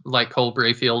 like Cole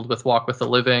Brayfield with Walk with the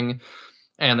Living.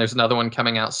 And there's another one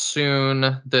coming out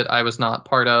soon that I was not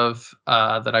part of,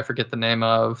 that I forget the name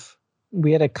of.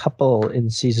 We had a couple in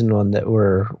season 1 that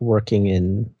were working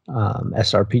in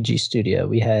SRPG Studio.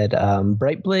 We had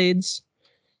Bright Blades.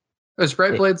 There's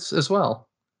Bright Blades as well.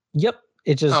 Yep.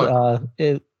 It just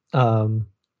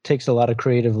takes a lot of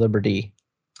creative liberty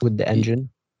with the engine.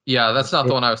 Yeah, that's not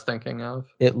the one I was thinking of.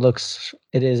 It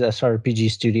is SRPG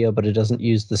Studio, but it doesn't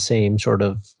use the same sort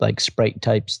of like sprite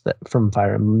types that from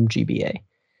Fire Emblem GBA.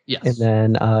 Yes.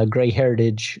 And then Grey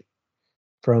Heritage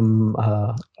from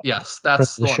yes,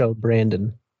 that's from the show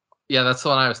Brandon. Yeah, that's the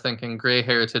one I was thinking. Grey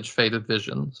Heritage Faded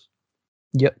Visions.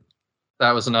 Yep.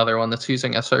 That was another one that's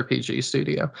using SRPG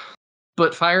Studio.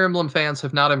 But Fire Emblem fans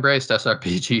have not embraced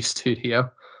SRPG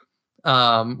Studio,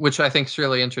 which I think is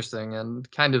really interesting and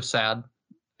kind of sad.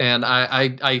 And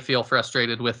I feel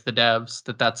frustrated with the devs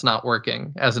that that's not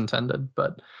working as intended.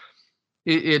 But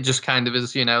it just kind of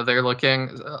is, they're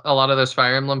looking, a lot of those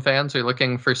Fire Emblem fans are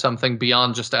looking for something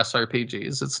beyond just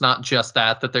SRPGs. It's not just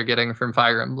that they're getting from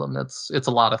Fire Emblem. It's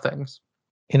a lot of things.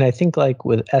 And I think like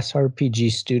with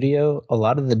SRPG Studio, a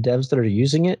lot of the devs that are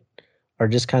using it are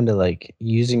just kind of like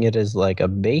using it as like a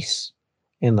base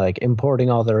and like importing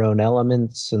all their own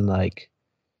elements and like.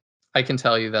 I can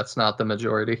tell you that's not the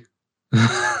majority.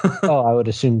 Oh, I would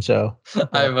assume so.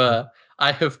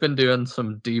 I have been doing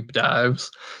some deep dives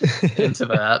into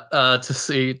that to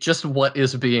see just what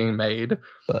is being made.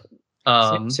 But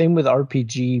same with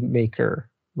RPG Maker.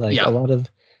 Like a lot of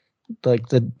like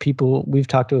the people we've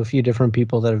talked to a few different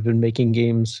people that have been making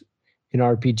games in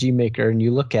RPG Maker, and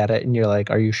you look at it and you're like,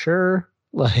 are you sure?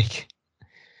 Like,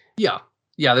 yeah,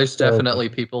 there's definitely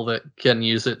people that can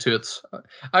use it to its,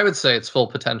 I would say, its full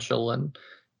potential, and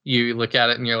you look at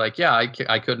it and you're like, yeah,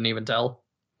 I couldn't even tell.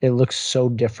 It looks so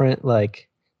different. Like,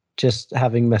 just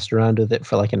having messed around with it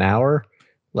for like an hour,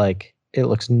 like it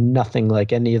looks nothing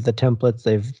like any of the templates.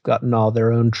 They've gotten all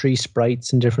their own tree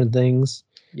sprites and different things.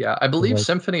 Yeah, I believe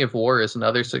Symphony of War is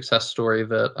another success story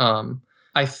that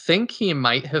I think he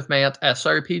might have meant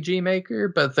SRPG Maker,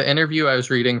 but the interview I was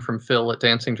reading from Phil at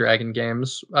Dancing Dragon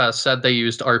Games said they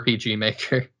used RPG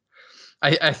Maker.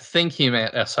 I think he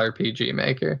meant SRPG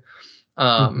Maker,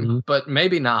 but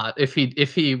maybe not. If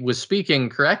he was speaking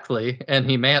correctly and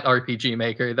he meant RPG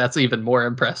Maker, that's even more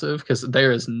impressive because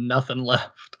there is nothing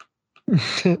left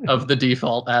of the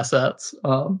default assets.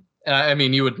 I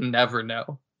mean, you would never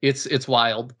know. It's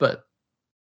wild, but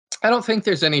I don't think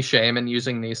there's any shame in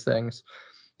using these things.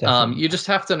 You just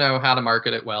have to know how to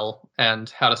market it well and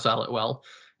how to sell it well.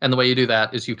 And the way you do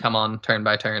that is you come on turn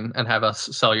by turn and have us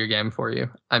sell your game for you.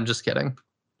 I'm just kidding.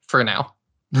 For now.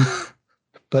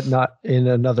 But not in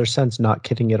another sense, not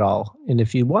kidding at all. And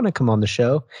if you want to come on the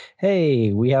show,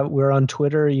 hey, we're on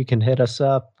Twitter. You can hit us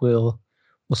up. We'll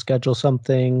schedule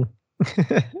something.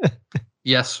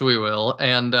 Yes, we will.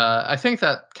 And I think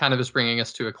that kind of is bringing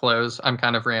us to a close. I'm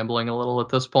kind of rambling a little at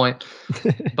this point,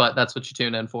 but that's what you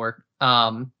tune in for.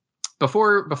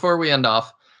 Before we end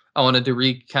off, I wanted to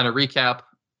recap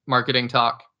marketing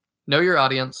talk. Know your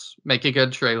audience. Make a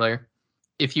good trailer.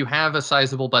 If you have a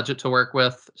sizable budget to work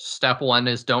with, step one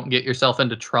is don't get yourself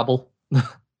into trouble.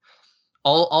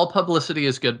 All publicity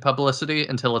is good publicity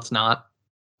until it's not.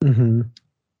 Mm-hmm.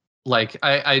 Like,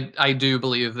 I do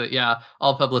believe that, yeah,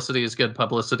 all publicity is good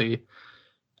publicity,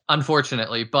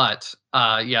 unfortunately. But,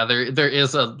 there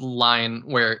is a line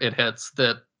where it hits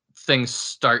that things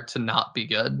start to not be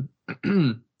good.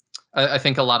 I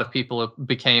think a lot of people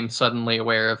became suddenly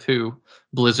aware of who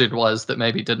Blizzard was that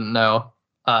maybe didn't know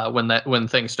when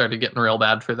things started getting real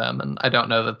bad for them. And I don't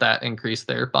know that increased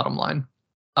their bottom line.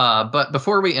 But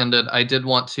before we ended, I did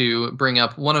want to bring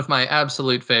up one of my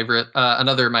absolute favorite,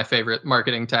 another of my favorite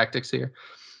marketing tactics here.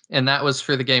 And that was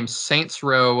for the game Saints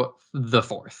Row the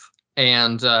Fourth.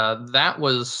 And that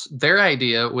was their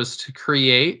idea, was to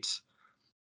create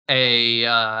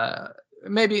a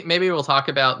maybe we'll talk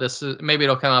about this. Maybe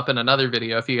it'll come up in another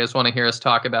video if you guys want to hear us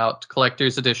talk about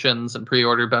collector's editions and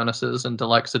pre-order bonuses and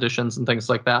deluxe editions and things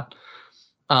like that.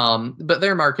 But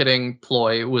their marketing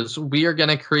ploy was, we are going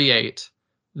to create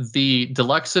the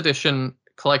deluxe edition,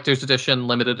 collector's edition,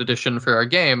 limited edition for our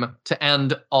game to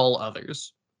end all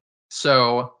others.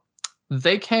 So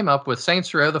they came up with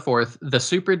Saints Row the Fourth, the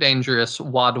super dangerous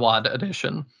Wad Wad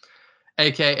edition,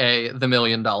 aka the $1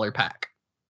 Million Pack.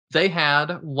 They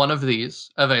had one of these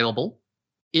available.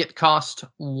 It cost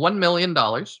 $1 million.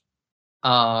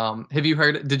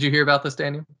 Did you hear about this,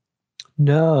 Daniel?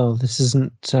 No, this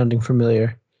isn't sounding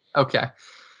familiar. Okay.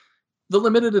 The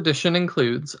limited edition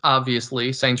includes,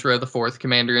 obviously, Saints Row the Fourth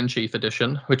Commander-in-Chief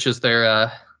Edition, which is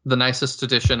their the nicest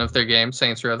edition of their game,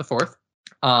 Saints Row the Fourth.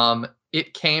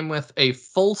 It came with a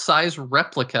full-size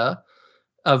replica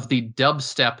of the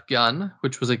dubstep gun,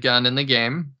 which was a gun in the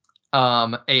game,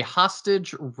 a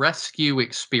hostage rescue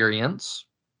experience,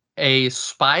 a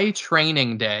spy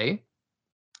training day,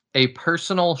 a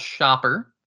personal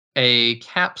shopper, a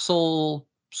capsule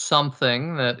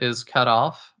something that is cut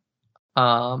off.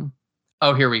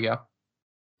 Oh, here we go.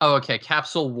 Oh, okay.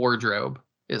 Capsule wardrobe,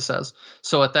 it says.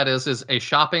 So what that is a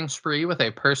shopping spree with a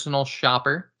personal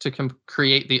shopper to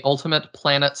create the ultimate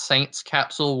Planet Saints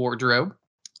capsule wardrobe.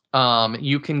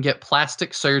 You can get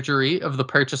plastic surgery of the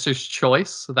purchaser's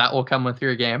choice. So that will come with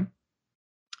your game.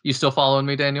 You still following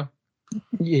me, Daniel?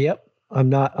 Yep. I'm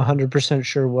not 100%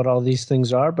 sure what all these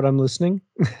things are, but I'm listening.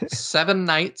 7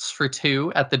 nights for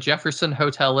 2 at the Jefferson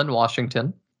Hotel in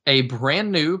Washington. A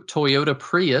brand new Toyota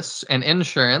Prius and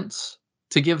insurance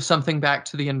to give something back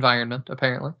to the environment,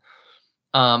 apparently.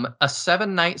 A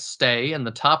 7-night stay in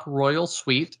the top royal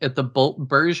suite at the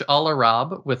Burj Al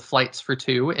Arab with flights for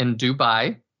 2 in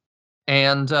Dubai.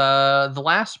 And the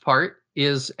last part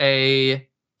is a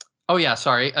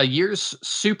year's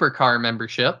supercar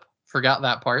membership. Forgot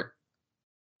that part.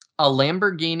 A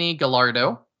Lamborghini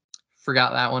Gallardo.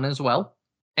 Forgot that one as well.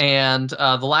 And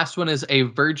the last one is a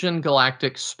Virgin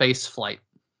Galactic space flight.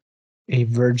 A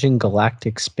Virgin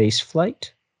Galactic space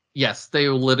flight? Yes, they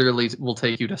literally will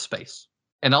take you to space.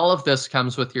 And all of this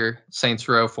comes with your Saints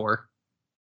Row 4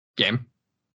 game.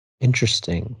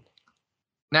 Interesting.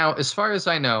 Now, as far as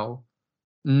I know,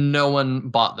 no one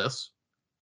bought this.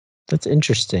 That's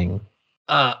interesting.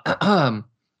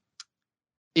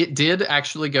 It did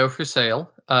actually go for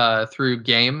sale through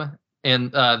Game in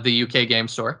the UK Game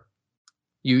Store.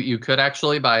 You could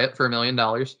actually buy it for $1 million.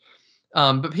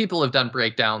 But people have done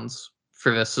breakdowns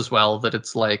for this as well, that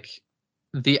it's like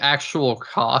the actual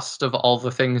cost of all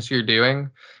the things you're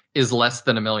doing is less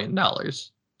than $1 million.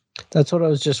 That's what I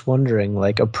was just wondering.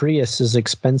 Like, a Prius is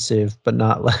expensive, but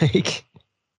not like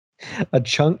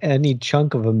any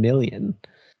chunk of $1 million.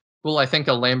 Well, I think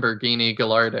a Lamborghini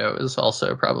Gallardo is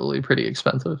also probably pretty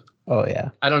expensive. Oh, yeah.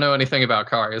 I don't know anything about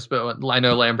cars, but I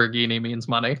know Lamborghini means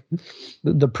money.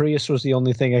 The Prius was the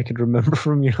only thing I could remember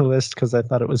from your list because I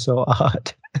thought it was so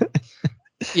odd.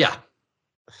 Yeah.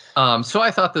 So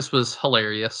I thought this was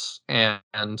hilarious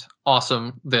and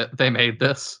awesome that they made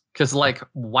this. Because, like,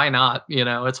 why not? You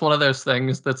know, it's one of those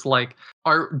things that's like,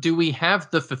 do we have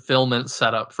the fulfillment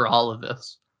set up for all of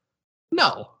this?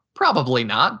 No, probably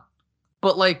not.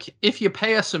 But, like, if you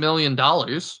pay us $1 million,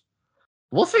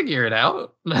 we'll figure it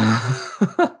out.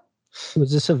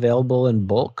 Was this available in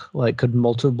bulk? Like, could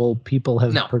multiple people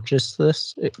have purchased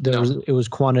this? It was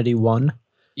quantity 1?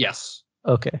 Yes.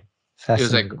 Okay. It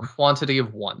was a quantity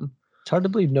of 1. It's hard to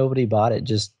believe nobody bought it.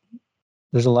 Just,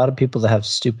 there's a lot of people that have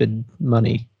stupid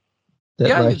money.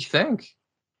 Yeah, you'd think.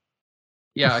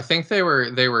 Yeah, I think they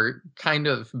were kind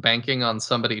of banking on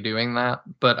somebody doing that,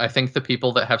 but I think the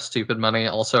people that have stupid money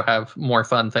also have more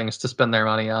fun things to spend their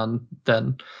money on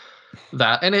than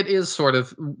that. And it is sort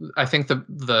of, I think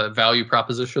the value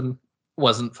proposition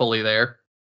wasn't fully there,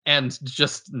 and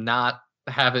just not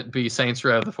have it be Saints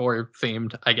Row the 4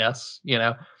 themed, I guess, you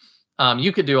know.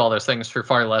 You could do all those things for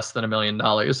far less than $1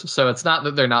 million. So it's not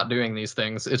that they're not doing these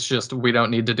things. It's just we don't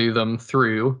need to do them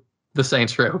through the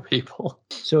Saints Row people.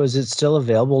 So is it still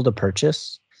available to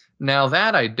purchase? Now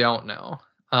that I don't know.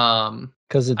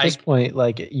 Because at this point,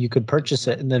 like, you could purchase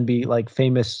it and then be like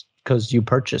famous because you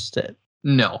purchased it.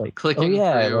 No, like, clicking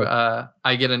through,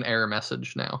 I get an error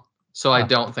message now. So I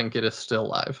don't think it is still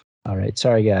live. All right.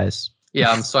 Sorry, guys.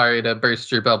 Yeah, I'm sorry to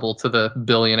burst your bubble to the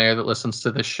billionaire that listens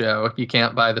to this show. You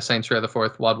can't buy the Saints Row the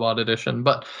 4th WAD edition.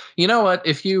 But you know what?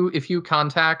 If you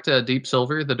contact Deep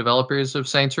Silver, the developers of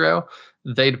Saints Row,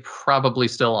 they'd probably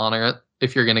still honor it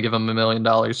if you're going to give them $1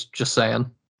 million. Just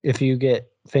saying. If you get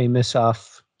famous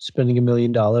off spending $1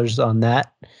 million on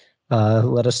that,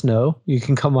 let us know. You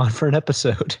can come on for an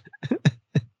episode.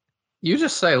 You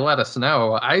just say, let us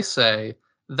know. I say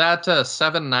that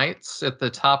 7 nights at the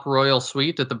top royal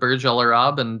suite at the Burj Al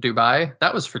Arab in Dubai,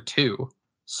 that was for 2.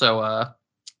 So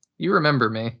you remember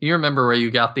me. You remember where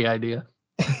you got the idea.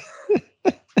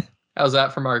 How's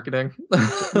that for marketing?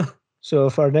 So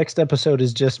if our next episode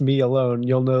is just me alone,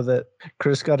 you'll know that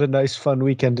Chris got a nice fun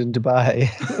weekend in Dubai.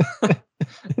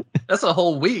 That's a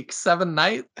whole week, 7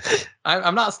 nights.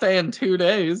 I'm not staying 2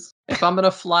 days. If I'm going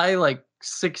to fly like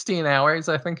 16 hours,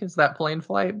 I think is that plane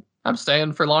flight, I'm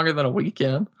staying for longer than a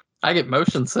weekend. I get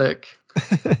motion sick.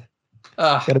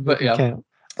 But yeah, okay.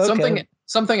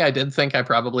 Something I did think I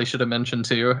probably should have mentioned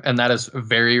too, and that is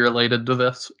very related to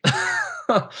this,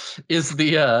 is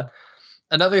the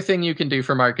another thing you can do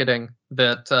for marketing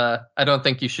that I don't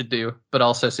think you should do, but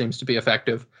also seems to be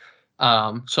effective.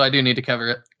 So I do need to cover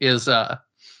it. Is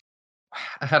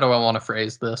how do I want to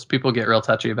phrase this? People get real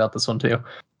touchy about this one too.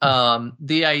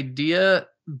 The idea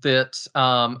that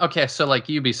okay, so like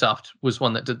Ubisoft was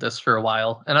one that did this for a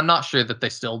while, and I'm not sure that they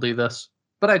still do this,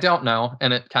 but I don't know,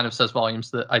 and it kind of says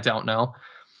volumes that I don't know.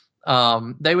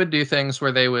 They would do things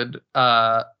where they would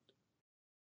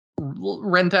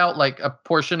rent out like a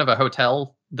portion of a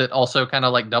hotel that also kind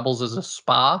of like doubles as a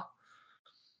spa,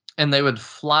 and they would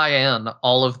fly in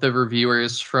all of the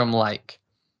reviewers from like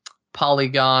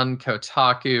Polygon,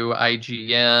 Kotaku,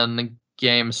 IGN,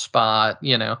 GameSpot,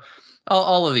 you know,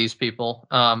 all of these people.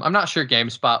 I'm not sure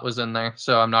GameSpot was in there,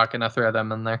 so I'm not going to throw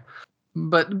them in there.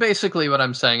 But basically what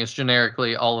I'm saying is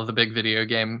generically all of the big video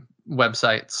game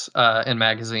websites and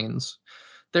magazines,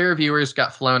 their reviewers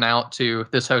got flown out to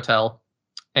this hotel,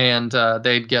 and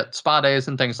they'd get spa days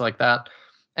and things like that.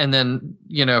 And then,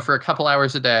 you know, for a couple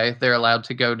hours a day, they're allowed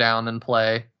to go down and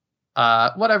play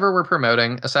whatever we're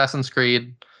promoting, Assassin's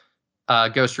Creed,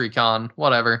 Ghost Recon,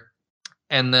 whatever.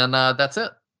 And then that's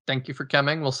it. Thank you for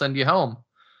coming. We'll send you home.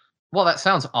 Well, that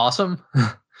sounds awesome.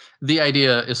 The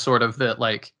idea is sort of that,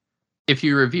 like, if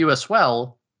you review us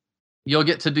well, you'll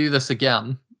get to do this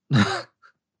again.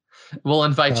 We'll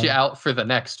invite you out for the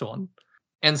next one.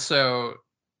 And so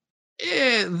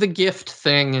the gift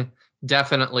thing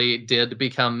definitely did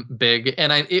become big.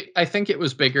 And I think it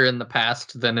was bigger in the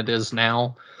past than it is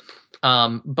now.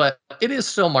 But it is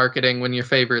still marketing when your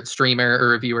favorite streamer or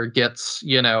reviewer gets,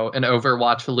 an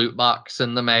Overwatch loot box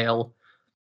in the mail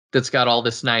that's got all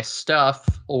this nice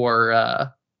stuff, or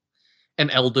an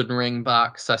Elden Ring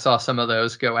box. I saw some of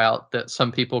those go out that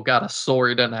some people got a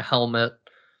sword and a helmet,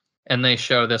 and they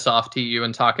show this off to you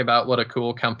and talk about what a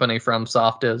cool company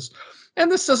FromSoft is.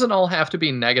 And this doesn't all have to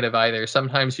be negative either.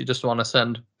 Sometimes you just want to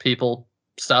send people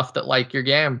stuff that like your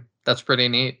game. That's pretty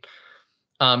neat.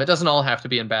 It doesn't all have to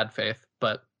be in bad faith,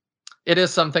 but it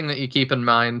is something that you keep in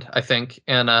mind, I think,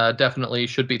 and definitely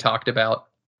should be talked about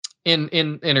in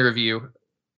a review,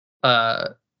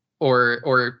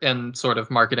 or in sort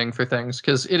of marketing for things,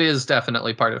 because it is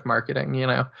definitely part of marketing,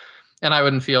 And I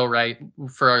wouldn't feel right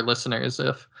for our listeners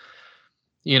if,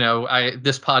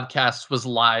 this podcast was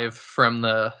live from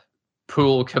the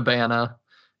pool cabana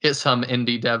at some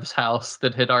indie dev's house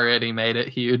that had already made it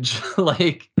huge.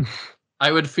 Like,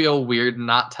 I would feel weird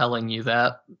not telling you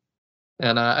that.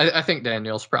 And I think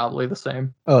Daniel's probably the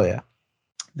same. Oh, yeah.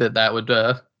 That would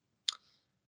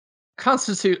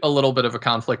constitute a little bit of a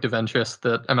conflict of interest.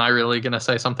 That, am I really going to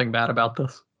say something bad about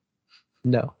this?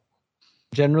 No.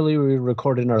 Generally, we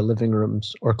record in our living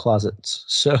rooms or closets.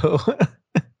 So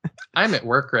I'm at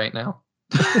work right now.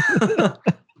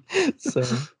 So,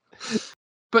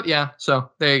 but yeah,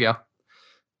 so there you go.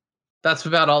 That's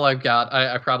about all I've got.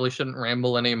 I probably shouldn't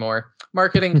ramble anymore.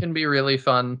 Marketing can be really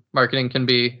fun. Marketing can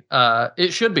be,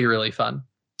 it should be really fun,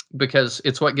 because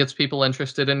it's what gets people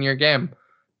interested in your game.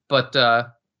 But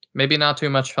maybe not too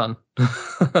much fun.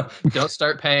 Don't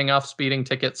start paying off speeding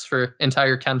tickets for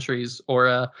entire countries,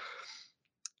 or,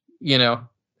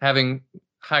 having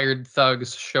hired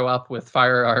thugs show up with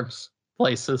firearms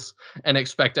places and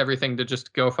expect everything to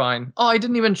just go fine. Oh, I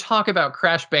didn't even talk about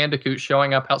Crash Bandicoot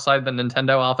showing up outside the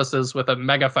Nintendo offices with a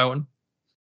megaphone.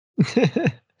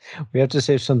 we have to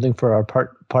save something for our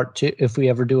part two. If we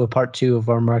ever do a part 2 of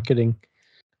our marketing,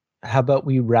 how about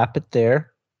we wrap it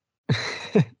there?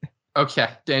 Okay,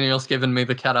 Daniel's given me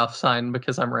the cutoff sign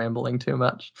because I'm rambling too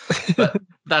much. But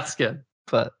that's good.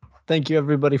 But thank you,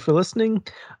 everybody, for listening.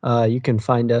 You can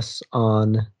find us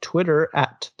on Twitter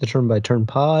at the Turn by Turn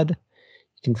Pod.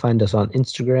 You can find us on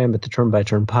Instagram at the Turn by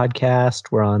Turn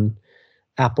Podcast. We're on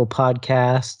Apple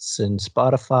Podcasts and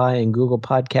Spotify and Google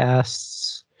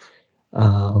Podcasts.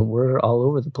 We're all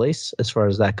over the place as far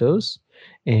as that goes.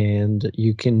 And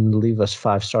you can leave us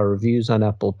 5-star reviews on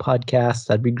Apple Podcasts.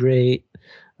 That'd be great.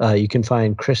 You can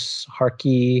find Chris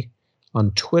Harkey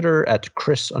on Twitter at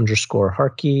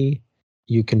Chris_Harkey.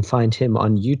 You can find him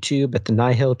on YouTube at the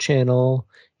Nihil channel.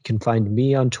 You can find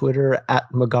me on Twitter at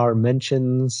Magar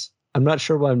Mentions. I'm not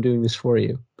sure why I'm doing this for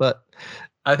you, but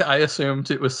I assumed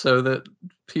it was so that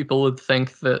people would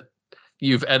think that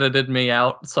you've edited me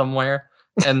out somewhere,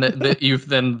 and that you've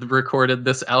then recorded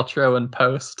this outro in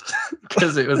post,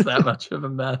 because it was that much of a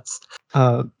mess.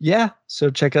 Yeah, so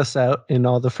check us out in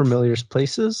all the familiar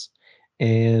places,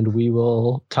 and we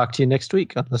will talk to you next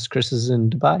week, unless Chris is in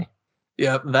Dubai.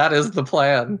 Yep, that is the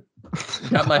plan.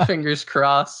 Got my fingers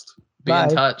crossed. Be in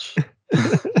touch.